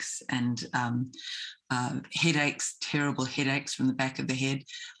shakes and headaches, terrible headaches from the back of the head.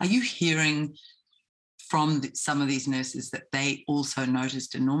 Are you hearing from some of these nurses that they also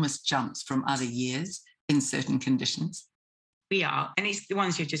noticed enormous jumps from other years in certain conditions? We are, and it's the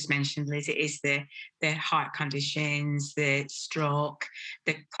ones you just mentioned, Liz. It is the heart conditions, the stroke,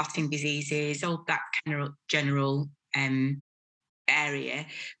 the clotting diseases, all that general area.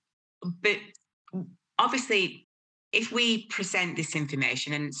 But obviously, if we present this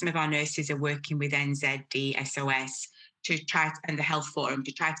information, and some of our nurses are working with NZD, SOS, to try and the Health Forum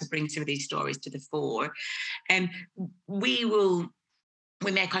to try to bring some of these stories to the fore, and we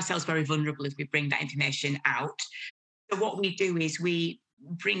make ourselves very vulnerable if we bring that information out. So what we do is we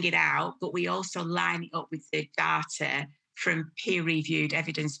bring it out, but we also line it up with the data from peer-reviewed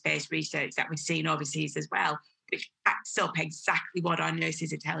evidence-based research that we're seeing overseas as well, which backs up exactly what our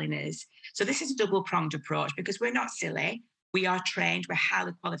nurses are telling us. So this is a double-pronged approach, because we're not silly. We are trained, we're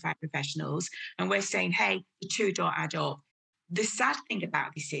highly qualified professionals, and we're saying, hey, the two don't add up. The sad thing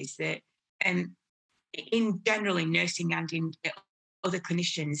about this is that in general, in nursing and in other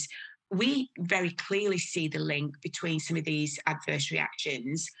clinicians, we very clearly see the link between some of these adverse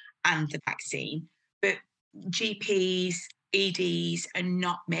reactions and the vaccine, but GPs, EDs are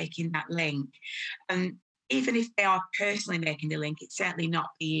not making that link. And even if they are personally making the link, it's certainly not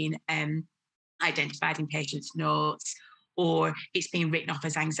being identified in patients' notes, or it's being written off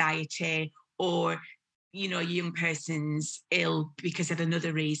as anxiety, or young person's ill because of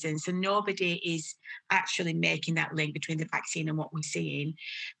another reason. So nobody is actually making that link between the vaccine and what we're seeing.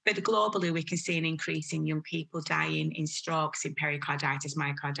 But globally, we can see an increase in young people dying in strokes, in pericarditis,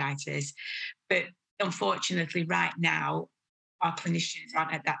 myocarditis. But unfortunately, right now, our clinicians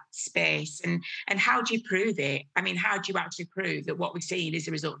aren't at that space. And how do you prove it? I mean, how do you actually prove that what we're seeing is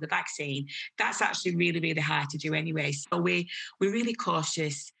a result of the vaccine? That's actually really, really hard to do anyway. So we're really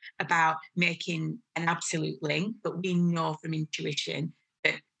cautious about making an absolute link, but we know from intuition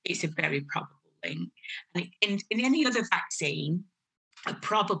that it's a very probable link. And in any other vaccine, a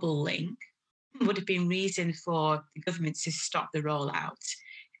probable link would have been reason for the government to stop the rollout.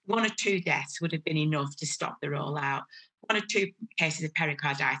 1 or 2 deaths would have been enough to stop the rollout. 1 or 2 cases of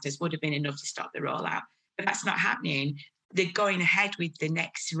pericarditis would have been enough to stop the rollout. But that's not happening. They're going ahead with the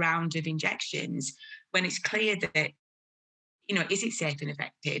next round of injections when it's clear that, is it safe and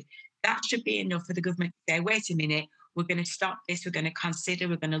effective? That should be enough for the government to say, wait a minute, we're going to stop this, we're going to consider,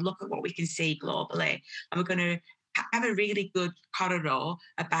 we're going to look at what we can see globally, and we're going to have a really good corridor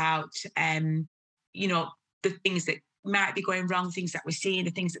about, the things that might be going wrong, things that we're seeing, the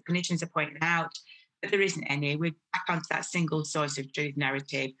things that clinicians are pointing out. but there isn't any. We're back onto that single source of truth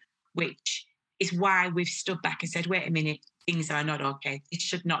narrative, which is why we've stood back and said, wait a minute, things are not okay. It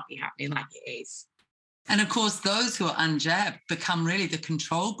should not be happening like it is. And of course, those who are unjabbed become really the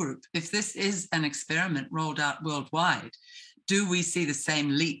control group. If this is an experiment rolled out worldwide, do we see the same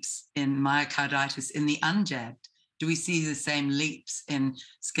leaps in myocarditis in the unjabbed? Do we see the same leaps in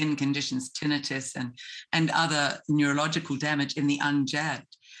skin conditions, tinnitus, and other neurological damage in the unjabbed?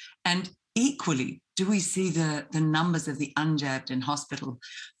 And equally, do we see the numbers of the unjabbed in hospital?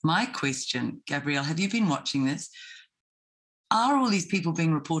 My question, Gabrielle, have you been watching this? Are all these people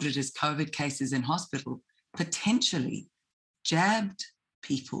being reported as COVID cases in hospital potentially jabbed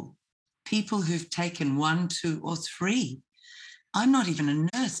people who've taken 1, 2, or 3? I'm not even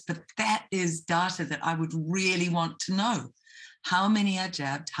a nurse, but that is data that I would really want to know. How many are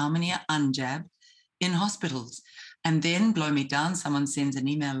jabbed? How many are unjabbed in hospitals? And then blow me down, someone sends an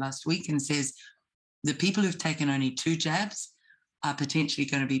email last week and says, the people who've taken only 2 jabs are potentially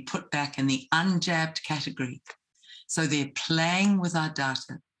going to be put back in the unjabbed category. So they're playing with our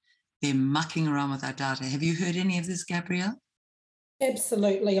data. They're mucking around with our data. Have you heard any of this, Gabrielle?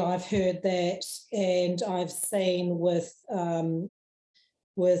 Absolutely, I've heard that, and I've seen with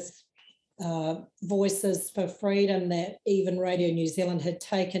Voices for Freedom that even Radio New Zealand had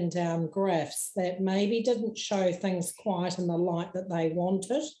taken down graphs that maybe didn't show things quite in the light that they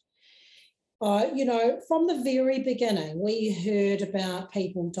wanted. From the very beginning, we heard about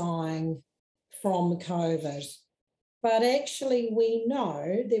people dying from COVID. But actually, we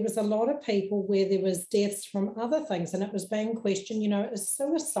know there was a lot of people where there was deaths from other things, and it was being questioned, a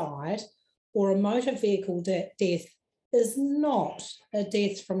suicide or a motor vehicle death is not a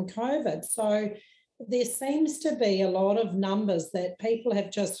death from COVID. So there seems to be a lot of numbers that people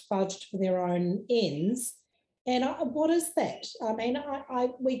have just fudged for their own ends. And what is that? I mean,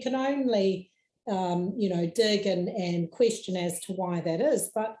 we can only, dig and question as to why that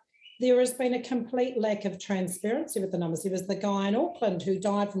is, but there has been a complete lack of transparency with the numbers. There was the guy in Auckland who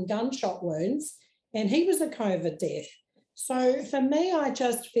died from gunshot wounds, and he was a COVID death. So for me, I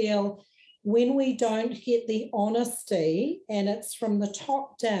just feel when we don't get the honesty and it's from the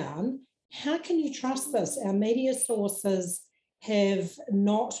top down, how can you trust this? Our media sources have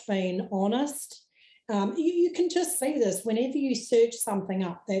not been honest. You can just see this whenever you search something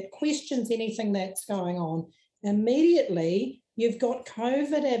up that questions anything that's going on, immediately you've got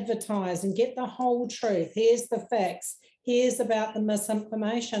COVID advertised and get the whole truth. Here's the facts. Here's about the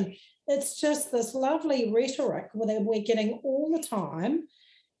misinformation. It's just this lovely rhetoric that we're getting all the time,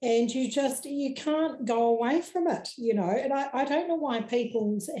 and you can't go away from it, And I don't know why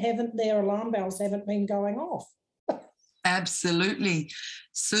their alarm bells haven't been going off. Absolutely.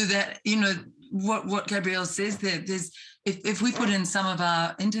 So that, what Gabrielle says there, if we put in some of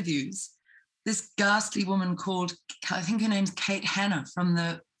our interviews, this ghastly woman called, I think her name's Kate Hanna from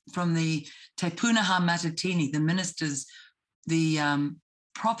the Te Pūnaha Matatini, the ministers, the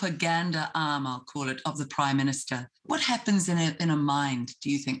propaganda arm, I'll call it, of the Prime Minister. What happens in a mind, do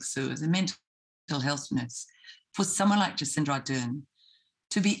you think, Sue, as a mental health nurse, for someone like Jacinda Ardern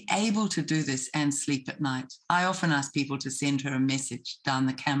to be able to do this and sleep at night? I often ask people to send her a message down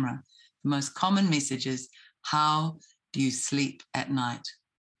the camera. The most common message is, how do you sleep at night?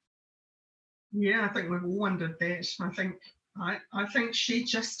 Yeah, I think we've all wondered that. I think she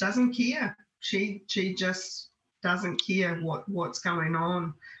just doesn't care. She just doesn't care what's going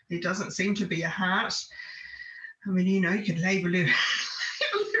on. There doesn't seem to be a heart. I mean, you could label her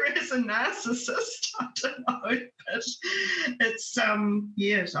as a narcissist. I don't know, but it's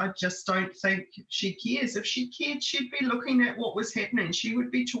I just don't think she cares. If she cared, she'd be looking at what was happening. She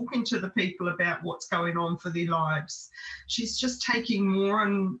would be talking to the people about what's going on for their lives. She's just taking more,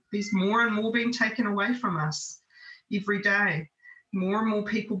 and there's more and more being taken away from us every day. More and more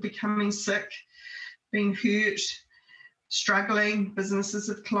people becoming sick, being hurt, struggling. Businesses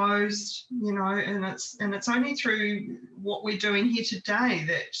have closed, and it's only through what we're doing here today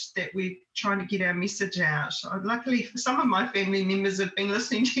that we're trying to get our message out. Luckily, some of my family members have been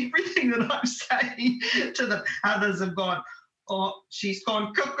listening to everything that I'm saying to them. Others have gone, oh, she's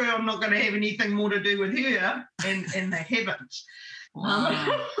gone cuckoo, I'm not going to have anything more to do with her, and they haven't.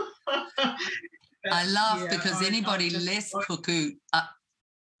 Wow. I laugh because anybody less cuckoo,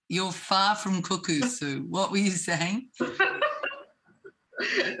 you're far from cuckoo, Sue. What were you saying? No,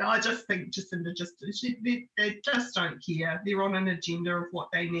 I just think Jacinda they just don't care. They're on an agenda of what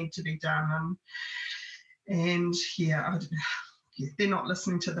they need to be done, and they're not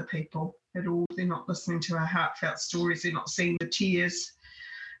listening to the people at all. They're not listening to our heartfelt stories. They're not seeing the tears.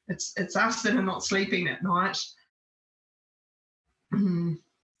 It's us that are not sleeping at night.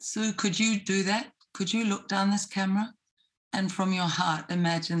 Sue, could you do that? could you look down this camera and from your heart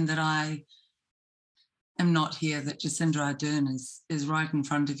imagine that I am not here, that Jacinda Ardern is right in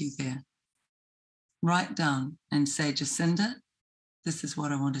front of you there. Write down and say, Jacinda, this is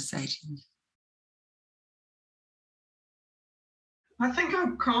what I want to say to you. I think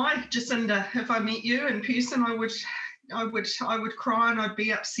I'd cry, Jacinda. If I met you in person, I would cry and I'd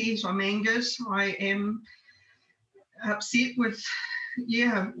be upset. I'm angered. I am upset with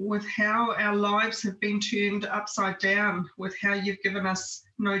how our lives have been turned upside down, with how you've given us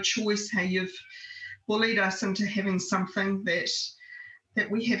no choice, how you've bullied us into having something that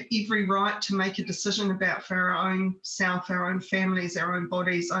we have every right to make a decision about for our own self, our own families, our own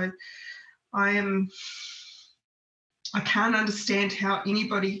bodies. I can't understand how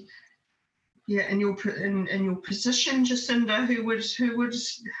anybody, in your position, Jacinda, who would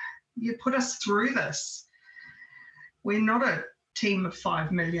put us through this. We're not a team of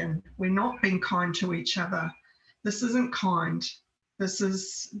 5 million. We're not being kind to each other. This isn't kind. This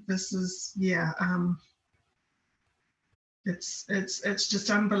is it's just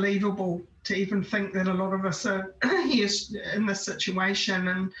unbelievable to even think that a lot of us are here in this situation.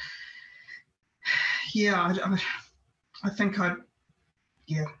 And I think I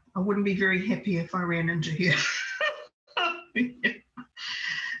wouldn't be very happy if I ran into her.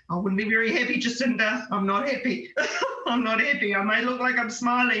 I wouldn't be very happy, Jacinda. I'm not happy. I'm not happy. I may look like I'm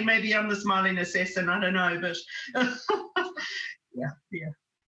smiling. Maybe I'm the smiling assassin. I don't know, but yeah.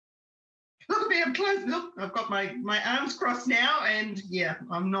 Look at me, I'm close. Look, I've got my arms crossed now, and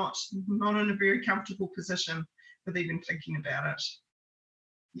I'm not in a very comfortable position with even thinking about it.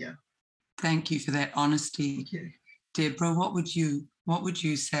 Yeah. Thank you for that honesty. Thank you. Deborah, what would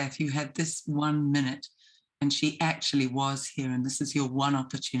you say if you had this 1 minute and she actually was here and this is your one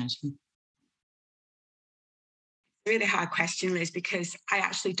opportunity? Really hard question, Liz, because I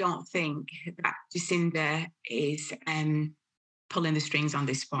actually don't think that Jacinda is pulling the strings on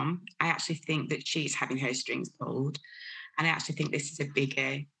this one. I actually think that she's having her strings pulled, and I actually think this is a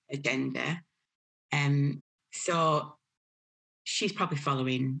bigger agenda. So she's probably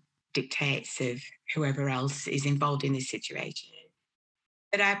following dictates of whoever else is involved in this situation.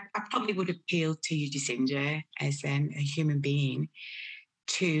 But I probably would appeal to you, Jacinda, as a human being,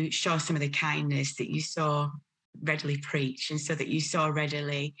 to show some of the kindness that you so readily preach, and so that you so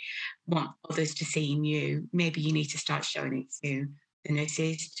readily want others to see in you. Maybe you need to start showing it to the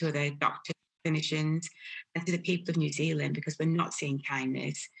nurses, to the doctors, clinicians, and to the people of New Zealand, because we're not seeing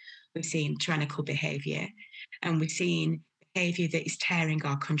kindness. We're seeing tyrannical behaviour, and we're seeing behaviour that is tearing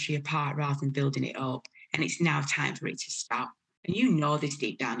our country apart rather than building it up. And it's now time for it to stop. And you know this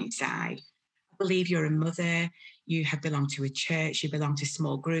deep down inside. I believe you're a mother, you have belonged to a church, you belong to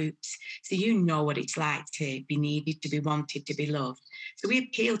small groups, so you know what it's like to be needed, to be wanted, to be loved. So we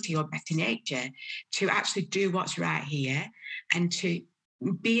appeal to your better nature to actually do what's right here, and to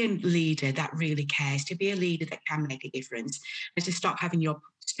be a leader that really cares, to be a leader that can make a difference, and to stop having your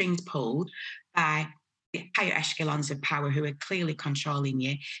strings pulled by the higher echelons of power who are clearly controlling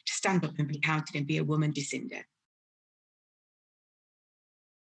you, to stand up and be counted and be a woman, Jacinda.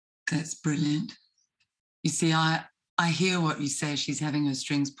 That's brilliant. You see, I hear what you say. She's having her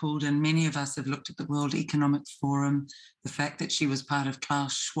strings pulled, and many of us have looked at the World Economic Forum, the fact that she was part of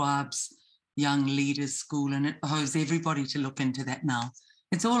Klaus Schwab's Young Leaders School, and it behoves everybody to look into that now.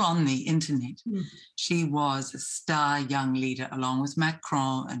 It's all on the internet. Mm. She was a star young leader, along with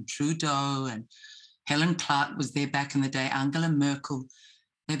Macron and Trudeau, and Helen Clark was there back in the day, Angela Merkel.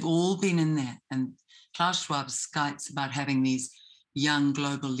 They've all been in there. And Klaus Schwab skites about having these young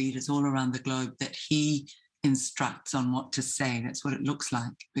global leaders all around the globe that he instructs on what to say. That's what it looks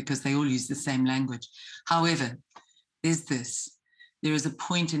like, because they all use the same language. However, there's this. There is a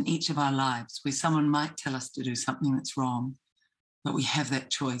point in each of our lives where someone might tell us to do something that's wrong, but we have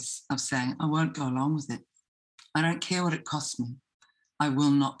that choice of saying, I won't go along with it. I don't care what it costs me. I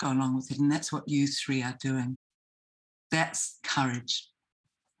will not go along with it. And that's what you three are doing. That's courage.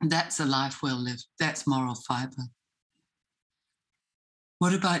 That's a life well lived. That's moral fibre.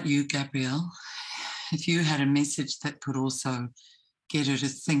 What about you, Gabrielle? If you had a message that could also get her to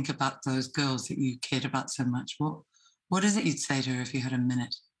think about those girls that you cared about so much, what is it you'd say to her if you had a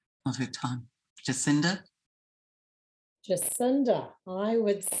minute of her time? Jacinda? Jacinda, I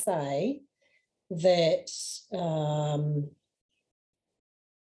would say that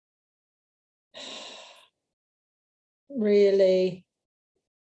really,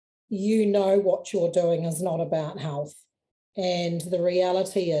 you know what you're doing is not about health. And the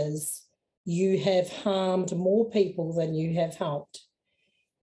reality is you have harmed more people than you have helped.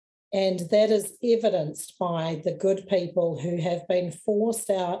 And that is evidenced by the good people who have been forced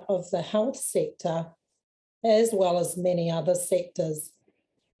out of the health sector, as well as many other sectors.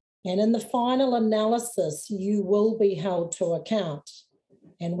 And in the final analysis, you will be held to account.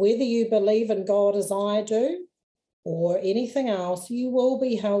 And whether you believe in God as I do, or anything else, you will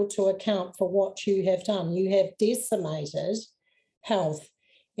be held to account for what you have done. You have decimated health.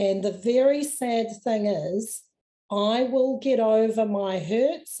 And the very sad thing is, I will get over my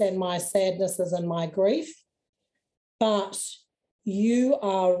hurts and my sadnesses and my grief, but you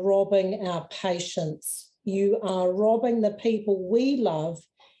are robbing our patients. You are robbing the people we love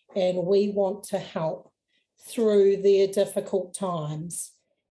and we want to help through their difficult times.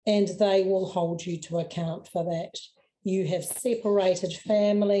 And they will hold you to account for that. You have separated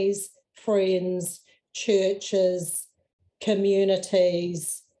families, friends, churches,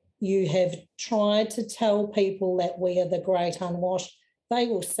 communities. You have tried to tell people that we are the great unwashed. They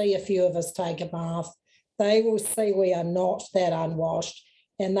will see a few of us take a bath. They will see we are not that unwashed.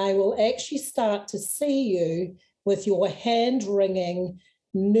 And they will actually start to see you with your hand-wringing,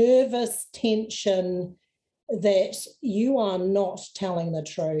 nervous tension that you are not telling the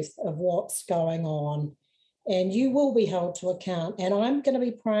truth of what's going on, and you will be held to account. And I'm going to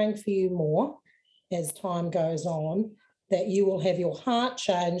be praying for you more as time goes on, that you will have your heart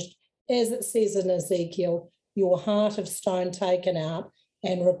changed, as it says in Ezekiel, your heart of stone taken out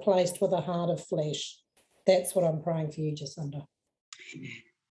and replaced with a heart of flesh. That's what I'm praying for you, Jacinda.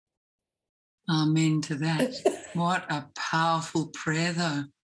 Amen to that. What a powerful prayer, though.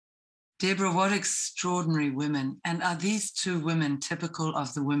 Deborah, what extraordinary women. And are these two women typical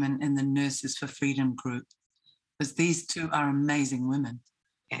of the women in the Nurses for Freedom group? Because these two are amazing women.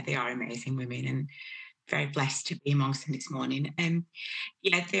 Yeah, they are amazing women, and very blessed to be amongst them this morning.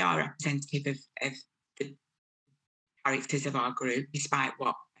 Yeah, they are representative of the characters of our group, despite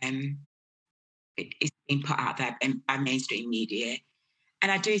what is being put out there by mainstream media.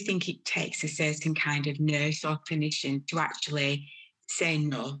 And I do think it takes a certain kind of nurse or clinician to actually say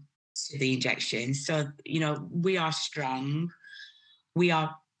no to the injections. So, you know, we are strong, we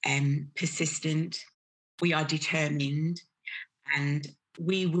are persistent, we are determined, and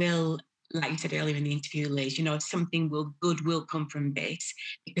we will, like you said earlier in the interview, Liz, you know, something good will come from this,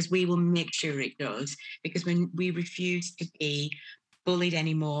 because we will make sure it does. Because when we refuse to be bullied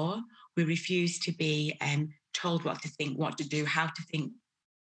anymore, we refuse to be told what to think, what to do, how to think,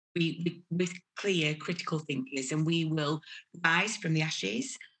 with clear, critical thinkers, and we will rise from the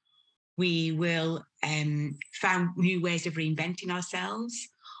ashes. We will find new ways of reinventing ourselves.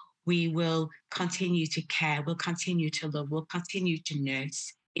 We will continue to care. We'll continue to love. We'll continue to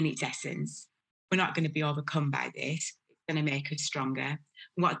nurse in its essence. We're not going to be overcome by this. It's going to make us stronger.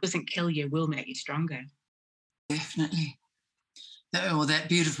 What doesn't kill you will make you stronger. Definitely. Or that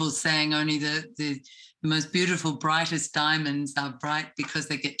beautiful saying, only the most beautiful, brightest diamonds are bright because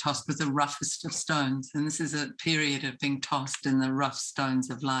they get tossed with the roughest of stones. And this is a period of being tossed in the rough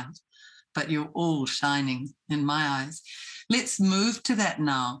stones of life. But you're all shining in my eyes. Let's move to that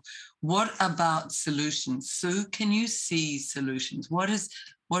now. What about solutions? Sue, can you see solutions? What is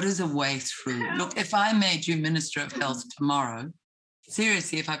a way through? Look, if I made you Minister of Health tomorrow,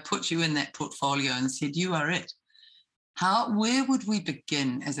 seriously, if I put you in that portfolio and said, you are it, where would we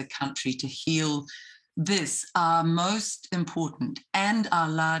begin as a country to heal this, our most important and our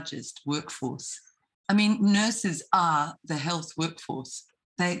largest workforce? I mean, nurses are the health workforce.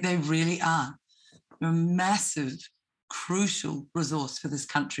 They really are. They're a massive, crucial resource for this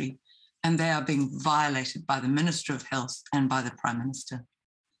country, and they are being violated by the Minister of Health and by the Prime Minister.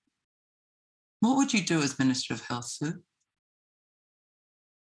 What would you do as Minister of Health, Sue?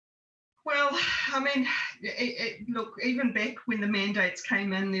 Well, I mean, look, even back when the mandates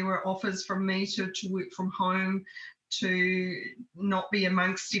came in, there were offers from me to work from home, to not be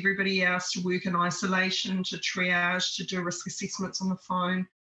amongst everybody else, to work in isolation, to triage, to do risk assessments on the phone.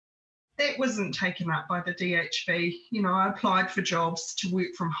 That wasn't taken up by the DHB. You know, I applied for jobs to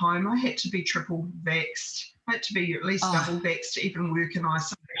work from home. I had to be triple vaxxed. I had to be at least double vaxxed to even work in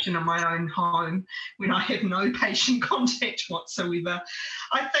isolation in my own home when I have no patient contact whatsoever.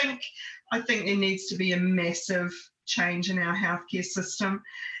 I think there needs to be a massive change in our healthcare system.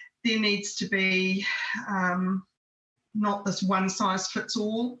 There needs to be not this one size fits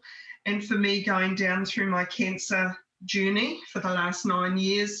all. And for me, going down through my cancer journey for the last 9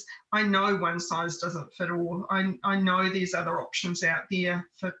 years, I know one size doesn't fit all. I know there's other options out there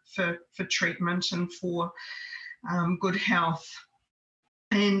for treatment and for good health.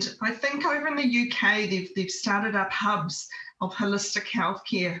 And I think over in the UK, they've started up hubs of holistic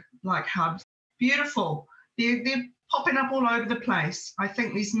healthcare, like hubs. Beautiful. They're popping up all over the place. I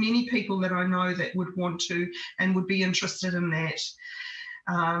think there's many people that I know that would want to and would be interested in that,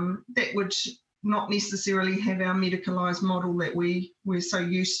 that would not necessarily have our medicalised model that we're so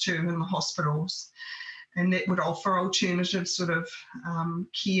used to in the hospitals, and that would offer alternative sort of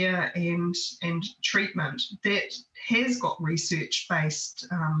care and treatment that has got research-based,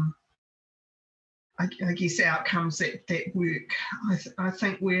 I guess, outcomes that work. I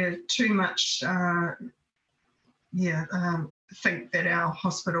think we're too much, think that our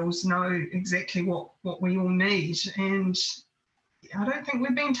hospitals know exactly what we all need, and I don't think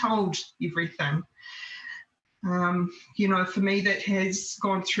we're being told everything. For me, that has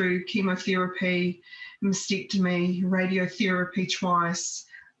gone through chemotherapy, mastectomy, radiotherapy twice,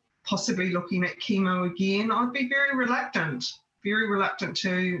 possibly looking at chemo again, I'd be very reluctant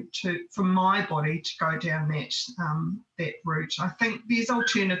to for my body to go down that route. I think there's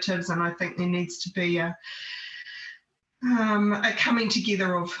alternatives, and I think there needs to be a coming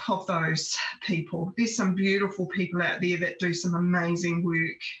together of those people. There's some beautiful people out there that do some amazing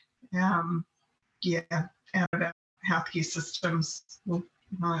work, out of our healthcare systems,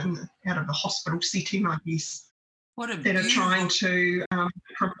 out of the hospital setting, I guess, that are trying to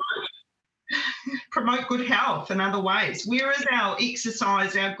promote good health in other ways. Where is our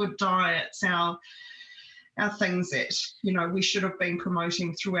exercise, our good diets, our things that, we should have been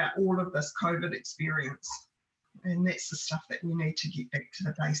promoting throughout all of this COVID experience? And that's the stuff that we need to get back to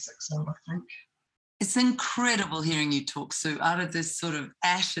the basics of, I think. It's incredible hearing you talk, Sue, out of this sort of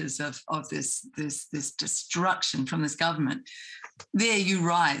ashes of this destruction from this government. There you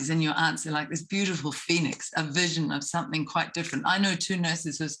rise in your answer like this beautiful phoenix, a vision of something quite different. I know 2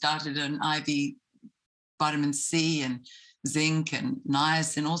 nurses who started an IV vitamin C and zinc and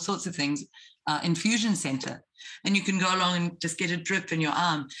niacin, all sorts of things, infusion centre. And you can go along and just get a drip in your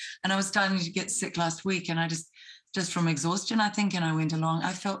arm. And I was starting to get sick last week, and I just from exhaustion, I think, and I went along,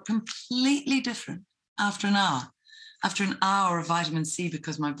 I felt completely different after an hour of vitamin C,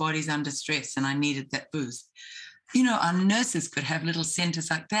 because my body's under stress and I needed that boost. Our nurses could have little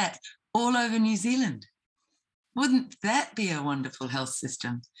centres like that all over New Zealand. Wouldn't that be a wonderful health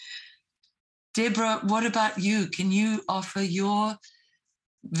system? Deborah, what about you? Can you offer your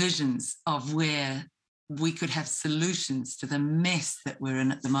visions of where we could have solutions to the mess that we're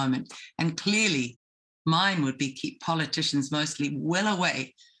in at the moment? And clearly, mine would be keep politicians mostly well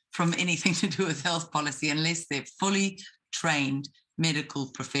away from anything to do with health policy unless they're fully trained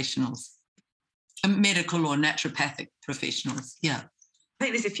medical professionals, medical or naturopathic professionals. Yeah. I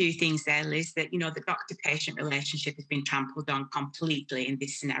think there's a few things there, Liz, that, the doctor-patient relationship has been trampled on completely in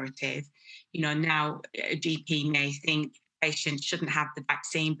this narrative. Now a GP may think patients shouldn't have the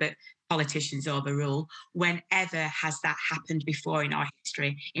vaccine, but politicians overrule. Whenever has that happened before in our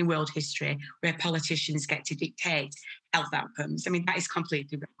history, in world history, where politicians get to dictate health outcomes? I mean, that is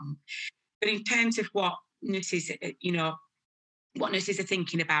completely wrong. But in terms of what nurses are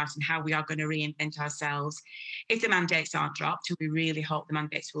thinking about and how we are going to reinvent ourselves, if the mandates aren't dropped, and we really hope the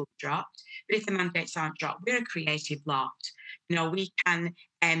mandates will be dropped, but if the mandates aren't dropped, we're a creative lot. We can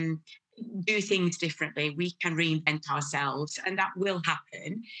do things differently. We can reinvent ourselves, and that will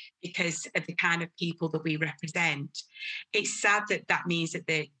happen because of the kind of people that we represent. It's sad that means that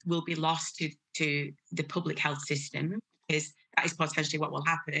they will be lost to the public health system, because that is potentially what will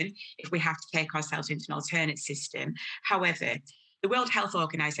happen if we have to take ourselves into an alternate system. However, the World Health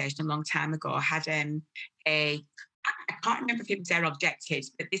Organization a long time ago had I can't remember if it was their objectives,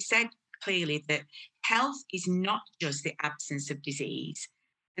 but they said clearly that health is not just the absence of disease.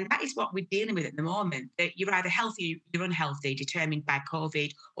 And that is what we're dealing with at the moment, that you're either healthy or you're unhealthy, determined by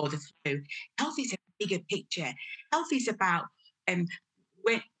COVID or the flu. Health is a bigger picture. Health is about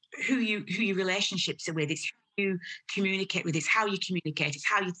who your relationships are with. It's who you communicate with. It's how you communicate. It's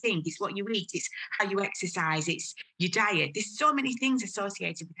how you think. It's what you eat. It's how you exercise. It's your diet. There's so many things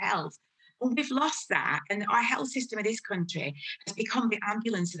associated with health. Well, we've lost that, and our health system of this country has become the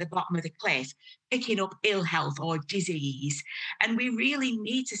ambulance at the bottom of the cliff, picking up ill health or disease. And we really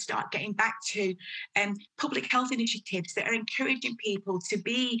need to start getting back to public health initiatives that are encouraging people to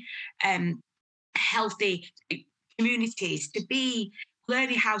be healthy communities, to be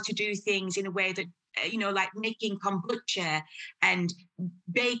learning how to do things in a way that, like making kombucha and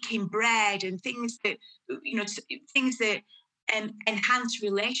baking bread and things that, enhance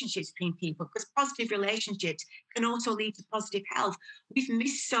relationships between people, because positive relationships can also lead to positive health. We've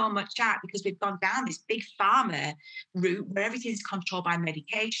missed so much out because we've gone down this big pharma route where everything's controlled by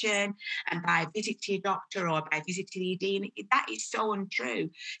medication and by visit to your doctor or by visit to the ED, and that is so untrue.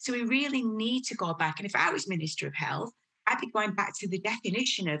 So we really need to go back. And if I was Minister of Health, I'd be going back to the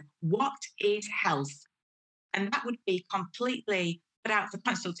definition of what is health. And that would be completely put out for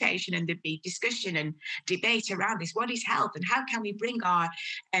consultation, and there'd be discussion and debate around this. What is health, and how can we bring our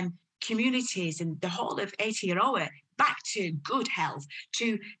communities and the whole of Aotearoa back to good health,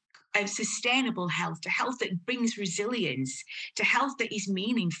 to sustainable health, to health that brings resilience, to health that is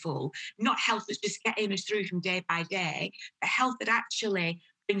meaningful, not health that's just getting us through from day by day, but health that actually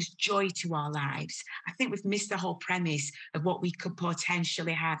brings joy to our lives. I think we've missed the whole premise of what we could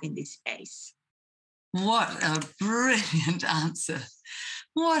potentially have in this space. What a brilliant answer.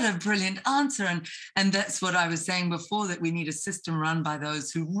 What a brilliant answer. And that's what I was saying before, that we need a system run by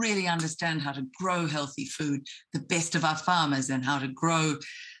those who really understand how to grow healthy food, the best of our farmers, and how to grow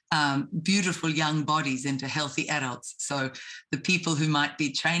beautiful young bodies into healthy adults. So the people who might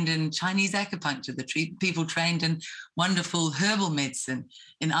be trained in Chinese acupuncture, the people trained in wonderful herbal medicine,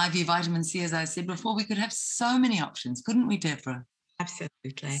 in IV vitamin C, as I said before, we could have so many options, couldn't we, Deborah?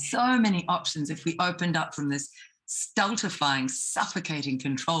 Absolutely. So many options if we opened up from this stultifying, suffocating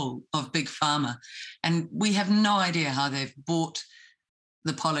control of Big Pharma. And we have no idea how they've brought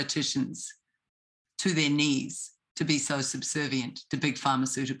the politicians to their knees to be so subservient to big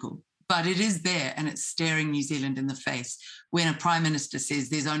pharmaceutical. But it is there, and it's staring New Zealand in the face when a Prime Minister says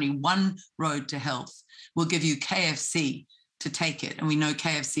there's only one road to health. We'll give you KFC to take it, and we know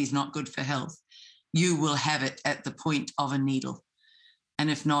KFC is not good for health. You will have it at the point of a needle. And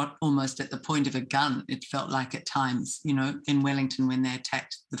if not, almost at the point of a gun, it felt like at times, you know, in Wellington when they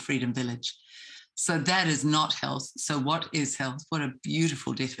attacked the Freedom Village. So that is not health. So what is health? What a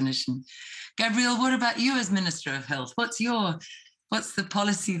beautiful definition. Gabrielle, what about you as Minister of Health? What's the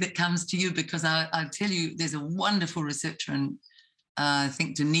policy that comes to you? Because I tell you, there's a wonderful researcher in, I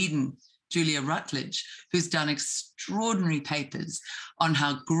think, Dunedin, Julia Rutledge, who's done extraordinary papers on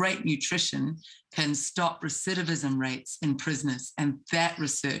how great nutrition can stop recidivism rates in prisoners. And that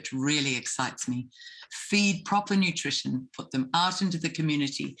research really excites me. Feed proper nutrition, put them out into the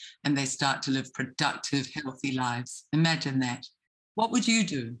community, and they start to live productive, healthy lives. Imagine that. What would you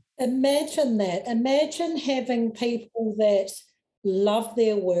do? Imagine that. Imagine having people that love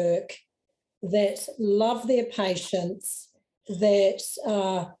their work, that love their patients, that,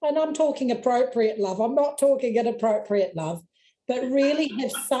 and I'm talking appropriate love, I'm not talking inappropriate love, but really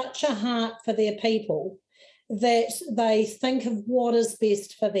have such a heart for their people that they think of what is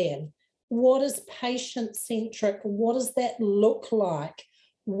best for them. What is patient-centric? What does that look like?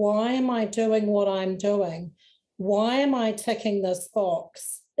 Why am I doing what I'm doing? Why am I ticking this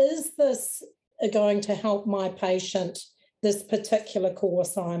box? Is this going to help my patient, this particular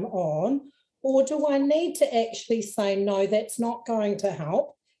course I'm on? Or do I need to actually say, no, that's not going to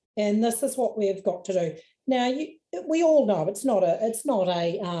help, and this is what we've got to do? Now, we all know it's not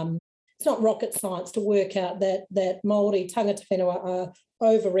rocket science to work out that Māori tangata whenua are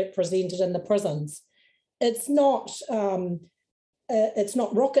overrepresented in the prisons. It's not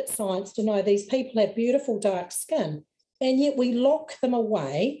rocket science to know these people have beautiful dark skin, and yet we lock them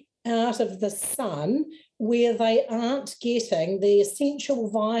away out of the sun where they aren't getting the essential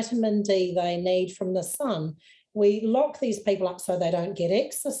vitamin D they need from the sun. We lock these people up so they don't get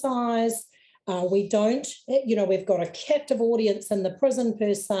exercise. We don't, we've got a captive audience in the prison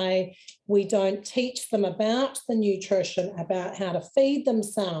per se. We don't teach them about the nutrition, about how to feed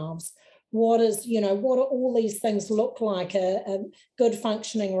themselves. What do all these things look like, a good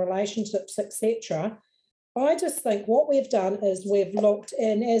functioning relationships, etc. I just think what we've done is we've looked,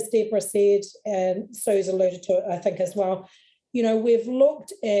 and as Deborah said, and Sue's alluded to it, I think as well,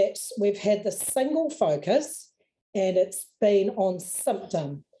 we've had the single focus, and it's been on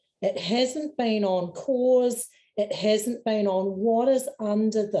symptom. It hasn't been on cause. It hasn't been on what is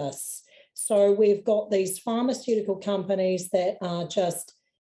under this. So we've got these pharmaceutical companies that are just,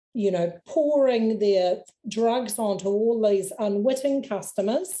 pouring their drugs onto all these unwitting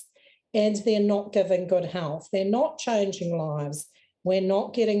customers, and they're not giving good health. They're not changing lives. We're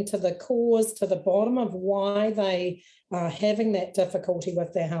not getting to the cause, to the bottom of why they are having that difficulty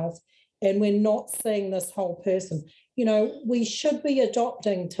with their health. And we're not seeing this whole person. We should be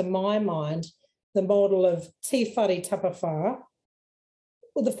adopting, to my mind, the model of Te Whare Tapawhā,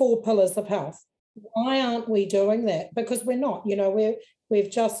 or the 4 pillars of health. Why aren't we doing that? Because we're not. We've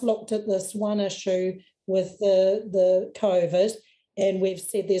just looked at this one issue with the COVID, and we've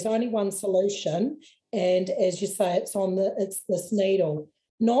said there's only one solution. And as you say, it's this needle,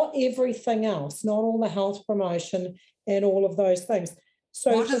 not everything else, not all the health promotion and all of those things.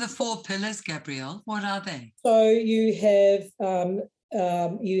 So what are the 4 pillars, Gabrielle? What are they? So you have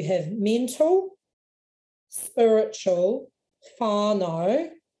mental, spiritual, whānau,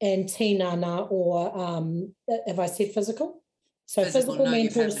 and tinana, or have I said physical? So physical, no,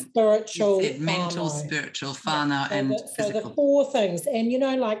 mental, spiritual, you said mental, whānau. spiritual, whānau, so and so physical. the 4 things. And, you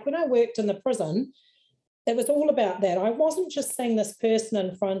know, like when I worked in the prison, it was all about that. I wasn't just seeing this person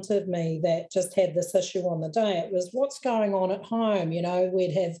in front of me that just had this issue on the day. It was what's going on at home. You know,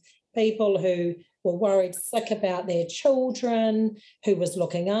 we'd have people who were worried sick about their children, who was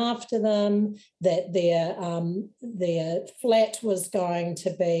looking after them, that their flat was going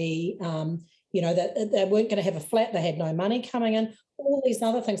to be, you know, that they weren't going to have a flat, they had no money coming in, all these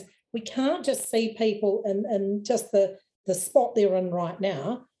other things. We can't just see people in just the spot they're in right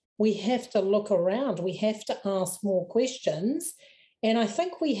now. We have to look around. We have to ask more questions. And I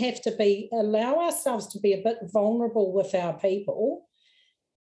think we have to allow ourselves to be a bit vulnerable with our people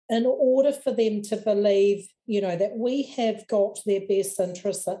in order for them to believe, you know, that we have got their best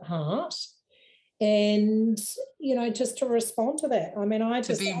interests at heart. And, you know, just to respond to that. I mean,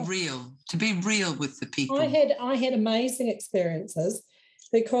 to be real with the people. I had amazing experiences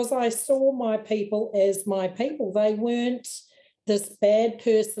because I saw my people as my people. They weren't this bad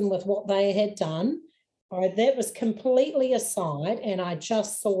person with what they had done. That was completely aside, and I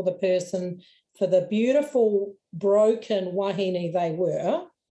just saw the person for the beautiful, broken wahine they were,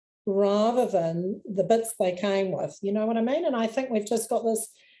 rather than the bits they came with. You know what I mean? And I think we've just got this,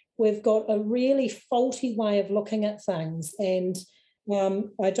 we've got a really faulty way of looking at things. And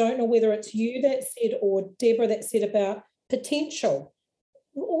I don't know whether it's you that said or Deborah that said about potential.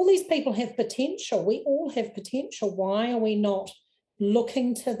 All these people have potential. We all have potential. Why are we not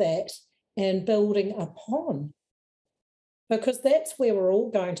looking to that and building upon? Because that's where we're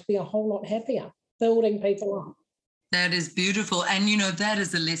all going to be a whole lot happier, building people up. That is beautiful. And, you know, that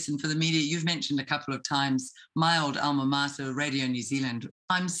is a lesson for the media. You've mentioned a couple of times my old alma mater, Radio New Zealand.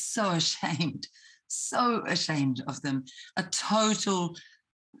 I'm so ashamed of them.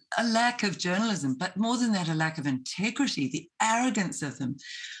 A lack of journalism, but more than that, a lack of integrity, the arrogance of them.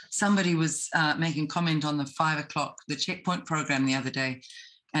 Somebody was making comment on the 5 o'clock, the Checkpoint program the other day,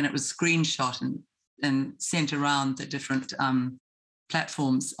 and it was screenshot and sent around the different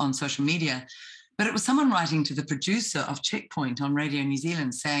platforms on social media. But it was someone writing to the producer of Checkpoint on Radio New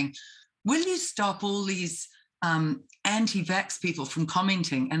Zealand saying, will you stop all these anti-vax people from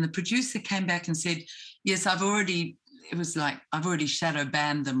commenting? And the producer came back and said, yes, I've already shadow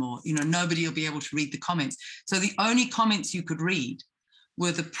banned them, or, you know, nobody will be able to read the comments. So the only comments you could read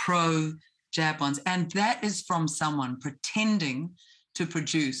were the pro-jab ones. And that is from someone pretending to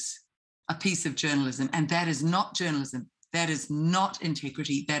produce a piece of journalism. And that is not journalism. That is not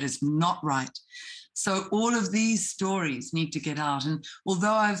integrity. That is not right. So all of these stories need to get out. And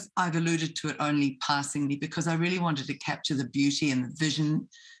although I've alluded to it only passingly, because I really wanted to capture the beauty and the vision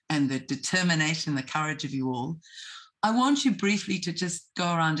and the determination, the courage of you all, I want you briefly to just go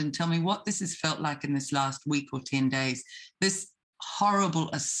around and tell me what this has felt like in this last week or 10 days, this horrible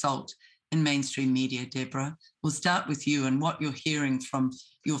assault in mainstream media. Deborah, we'll start with you and what you're hearing from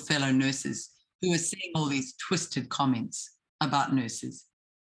your fellow nurses who are seeing all these twisted comments about nurses.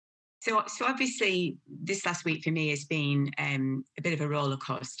 So obviously, this last week for me has been a bit of a roller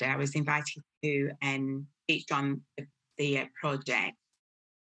coaster. I was invited to feature on the project.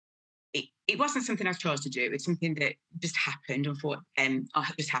 It wasn't something I chose to do. It's something that just happened,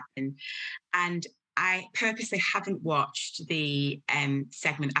 And I purposely haven't watched the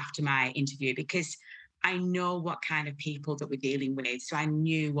segment after my interview because I know what kind of people that we're dealing with. So I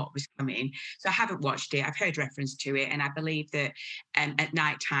knew what was coming. So I haven't watched it. I've heard reference to it. And I believe that at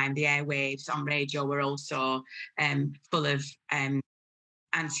night time, the airwaves on radio were also full of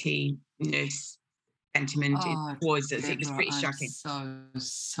anti-nurse sentiment towards us. It was pretty shocking. I'm so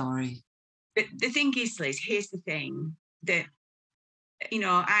sorry. But the thing is, Liz, here's the thing that, you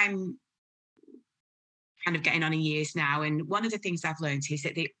know, I'm kind of getting on in years now. And one of the things I've learned is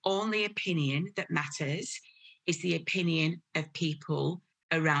that the only opinion that matters is the opinion of people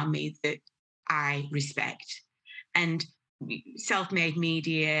around me that I respect. And self-made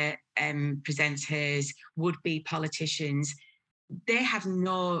media presenters, would-be politicians, they have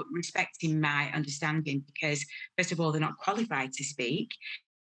no respect in my understanding because, first of all, they're not qualified to speak.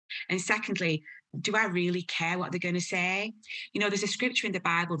 And secondly, do I really care what they're going to say? You know, there's a scripture in the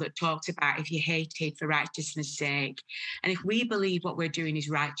Bible that talks about if you're hated for righteousness' sake. And if we believe what we're doing is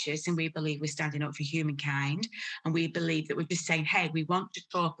righteous and we believe we're standing up for humankind and we believe that we're just saying, hey, we want to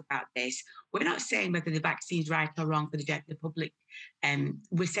talk about this. We're not saying whether the vaccine's right or wrong for the public.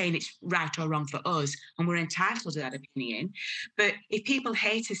 We're saying it's right or wrong for us and we're entitled to that opinion. But if people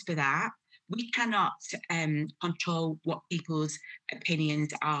hate us for that, we cannot control what people's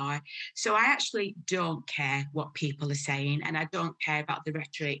opinions are. So I actually don't care what people are saying, and I don't care about the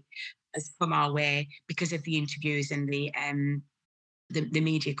rhetoric that's come our way because of the interviews and the the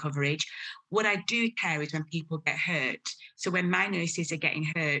media coverage. What I do care is when people get hurt. So when my nurses are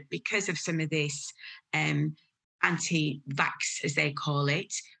getting hurt because of some of this anti-vax, as they call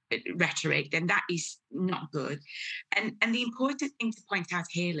it, rhetoric, then that is not good. And the important thing to point out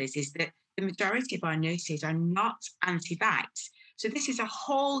here, Liz, is that the majority of our nurses are not anti-vax. So this is a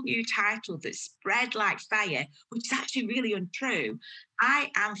whole new title that's spread like fire, which is actually really untrue. I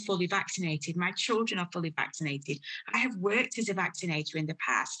am fully vaccinated. My children are fully vaccinated. I have worked as a vaccinator in the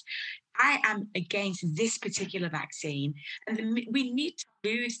past. I am against this particular vaccine. And we need to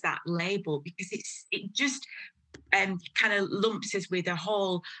lose that label because it just kind of lumps us with a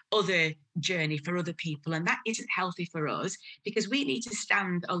whole other journey for other people. And that isn't healthy for us because we need to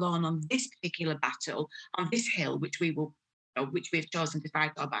stand alone on this particular battle, on this hill, which we've chosen to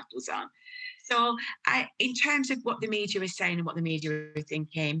fight our battles on. So in terms of what the media is saying and what the media are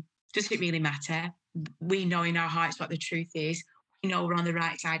thinking, does it really matter? We know in our hearts what the truth is. We know we're on the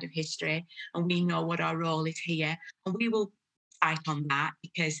right side of history and we know what our role is here. And we will fight on that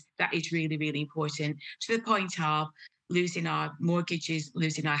because that is really, really important, to the point of losing our mortgages,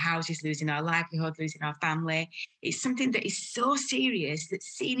 losing our houses, losing our livelihood, losing our family. It's something that is so serious that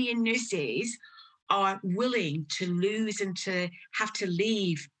senior nurses are willing to lose and to have to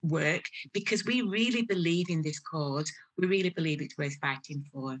leave work because we really believe in this cause. We really believe it's worth fighting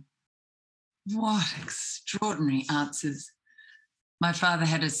for. What extraordinary answers. My father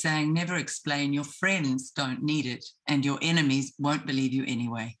had a saying, never explain, your friends don't need it and your enemies won't believe you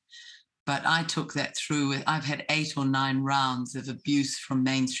anyway. But I took that through. I've had 8 or 9 rounds of abuse from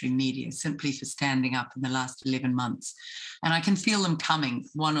mainstream media simply for standing up in the last 11 months. And I can feel them coming,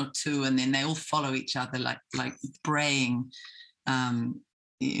 1 or 2, and then they all follow each other like braying,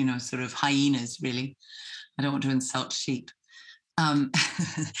 sort of hyenas, really. I don't want to insult sheep. And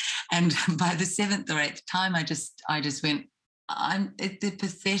by the 7th or 8th time, I just went, they're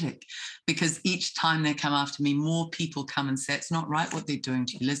pathetic, because each time they come after me, more people come and say, it's not right what they're doing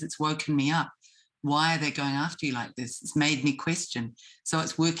to you, Liz. It's woken me up. Why are they going after you like this? It's made me question. So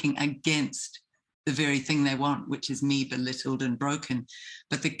it's working against the very thing they want, which is me belittled and broken.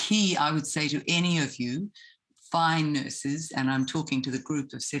 But the key, I would say to any of you, fine nurses, and I'm talking to the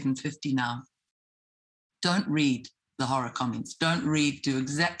group of 750 now, don't read the horror comments. Don't read, do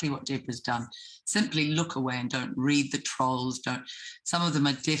exactly what Deborah's done. Simply look away and don't read the trolls. Some of them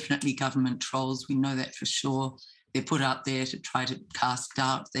are definitely government trolls. We know that for sure. They're put out there to try to cast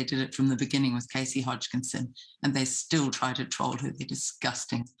doubt. They did it from the beginning with Casey Hodgkinson, and they still try to troll her. They're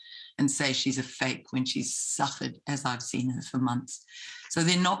disgusting and say she's a fake when she's suffered, as I've seen her, for months. So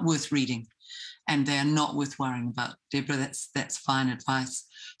they're not worth reading, and they're not worth worrying about. Deborah, that's fine advice.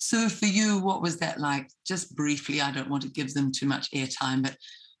 So for you, what was that like? Just briefly, I don't want to give them too much airtime, but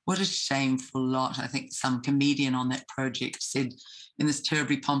what a shameful lot. I think some comedian on that project said in this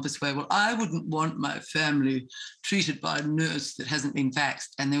terribly pompous way, well, I wouldn't want my family treated by a nurse that hasn't been vaxxed.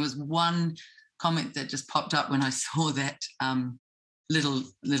 And there was one comment that just popped up when I saw that little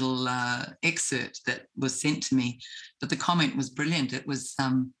excerpt that was sent to me. But the comment was brilliant. It was,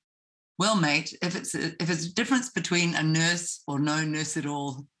 well, mate, if it's a difference between a nurse or no nurse at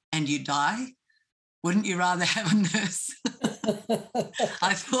all and you die, wouldn't you rather have a nurse?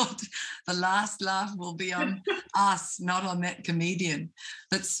 I thought the last laugh will be on us, not on that comedian.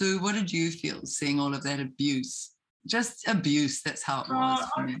 But Sue, what did you feel seeing all of that abuse? Just abuse, that's how it was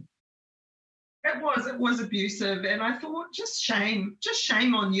for me. It was abusive, and I thought just shame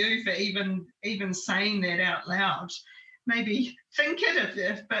on you for even saying that out loud. Maybe think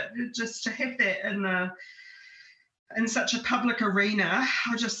it, but just to have that in such a public arena,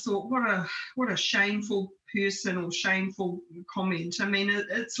 I just thought, what a shameful person or shameful comment. I mean,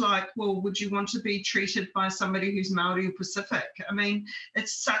 it's like, well, would you want to be treated by somebody who's Māori or Pacific? I mean,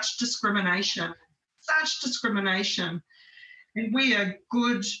 it's such discrimination. And we are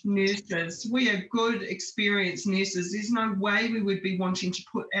good nurses. We are good, experienced nurses. There's no way we would be wanting to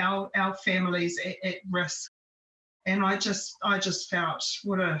put our families at risk. And I just felt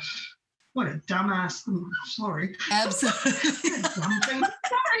what a dumbass. Sorry. Absolutely. Dumb thing.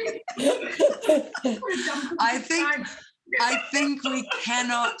 Sorry. I think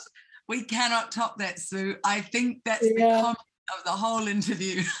we cannot top that, Sue. I think that's the comment of the whole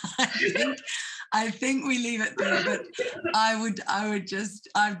interview. I think we leave it there. But I'm just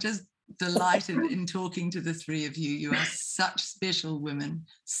delighted in talking to the three of you. You are such special women,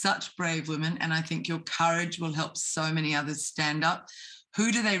 such brave women, and I think your courage will help so many others stand up.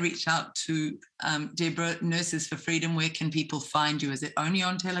 Who do they reach out to, Deborah? Nurses for Freedom, where can people find you? Is it only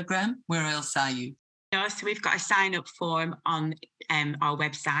on Telegram? Where else are you? No, so we've got a sign-up form on our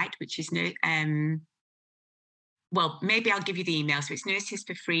website, which is well, maybe I'll give you the email. So it's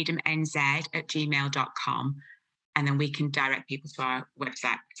nursesforfreedomnz@gmail.com. And then we can direct people to our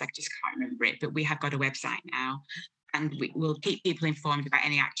website, because I just can't remember it. But we have got a website now, and we'll keep people informed about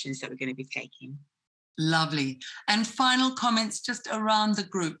any actions that we're going to be taking. Lovely. And final comments just around the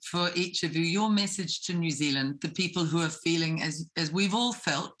group for each of you. Your message to New Zealand, the people who are feeling, as we've all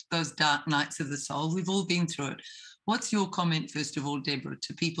felt, those dark nights of the soul. We've all been through it. What's your comment, first of all, Deborah,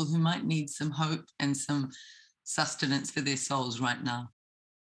 to people who might need some hope and some sustenance for their souls right now?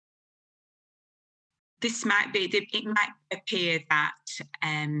 It might appear that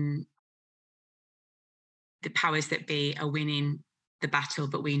the powers that be are winning the battle,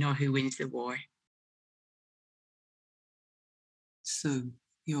 but we know who wins the war. Sue,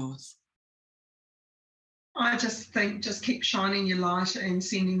 yours. I just think just keep shining your light and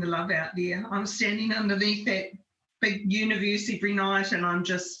sending the love out there. I'm standing underneath that big universe every night, and I'm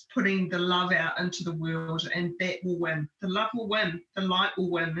just putting the love out into the world, and that will win. The love will win, the light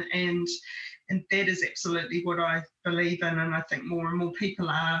will win, and that is absolutely what I believe in. And I think more and more people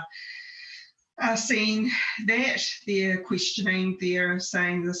are seeing that. They're questioning, they're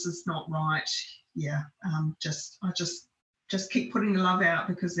saying this is not right. Yeah, I just keep putting the love out,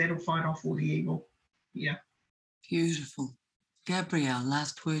 because that'll fight off all the evil. Yeah. Beautiful. Gabrielle,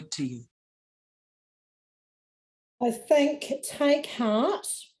 last word to you. I think take heart.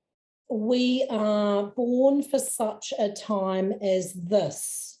 We are born for such a time as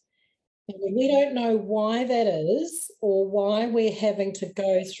this. And we don't know why that is, or why we're having to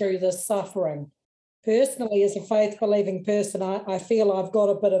go through this suffering. Personally, as a faith-believing person, I feel I've got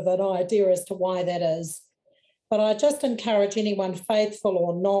a bit of an idea as to why that is. But I just encourage anyone, faithful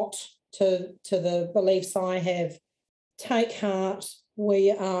or not, to the beliefs I have, take heart. We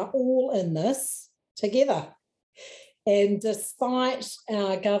are all in this together. And despite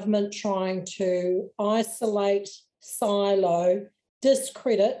our government trying to isolate, silo,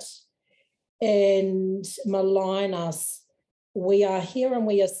 discredit and malign us, we are here and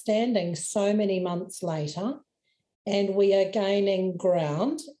we are standing so many months later, and we are gaining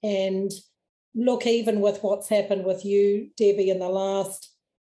ground. And look, even with what's happened with you, Debbie, in the last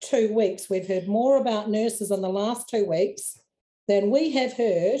 2 weeks, we've heard more about nurses in the last 2 weeks than we have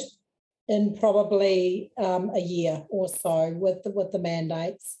heard in probably a year or so with the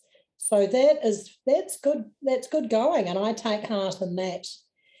mandates. So that's good going, and I take heart in that.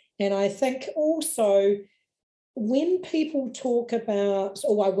 And I think also when people talk about,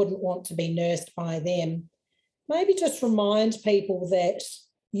 I wouldn't want to be nursed by them, maybe just remind people that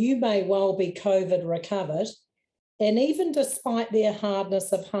you may well be COVID recovered, and even despite their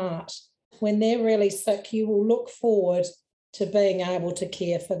hardness of heart, when they're really sick, you will look forward to being able to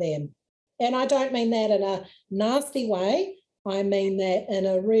care for them. And I don't mean that in a nasty way. I mean that in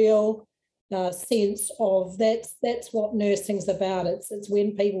a real sense of that's what nursing's about. It's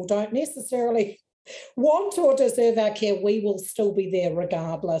when people don't necessarily want or deserve our care, we will still be there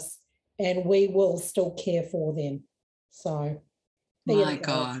regardless, and we will still care for them. So, my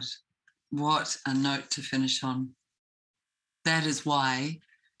God, what a note to finish on. That is why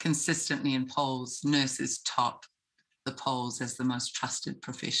consistently in polls, nurses top the polls as the most trusted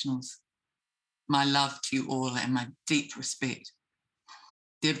professionals. My love to you all and my deep respect.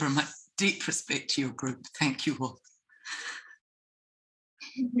 Deborah, my deep respect to your group. Thank you all.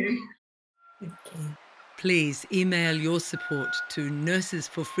 Thank you. Thank you. Please email your support to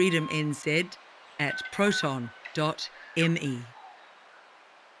nursesforfreedomnz@proton.me.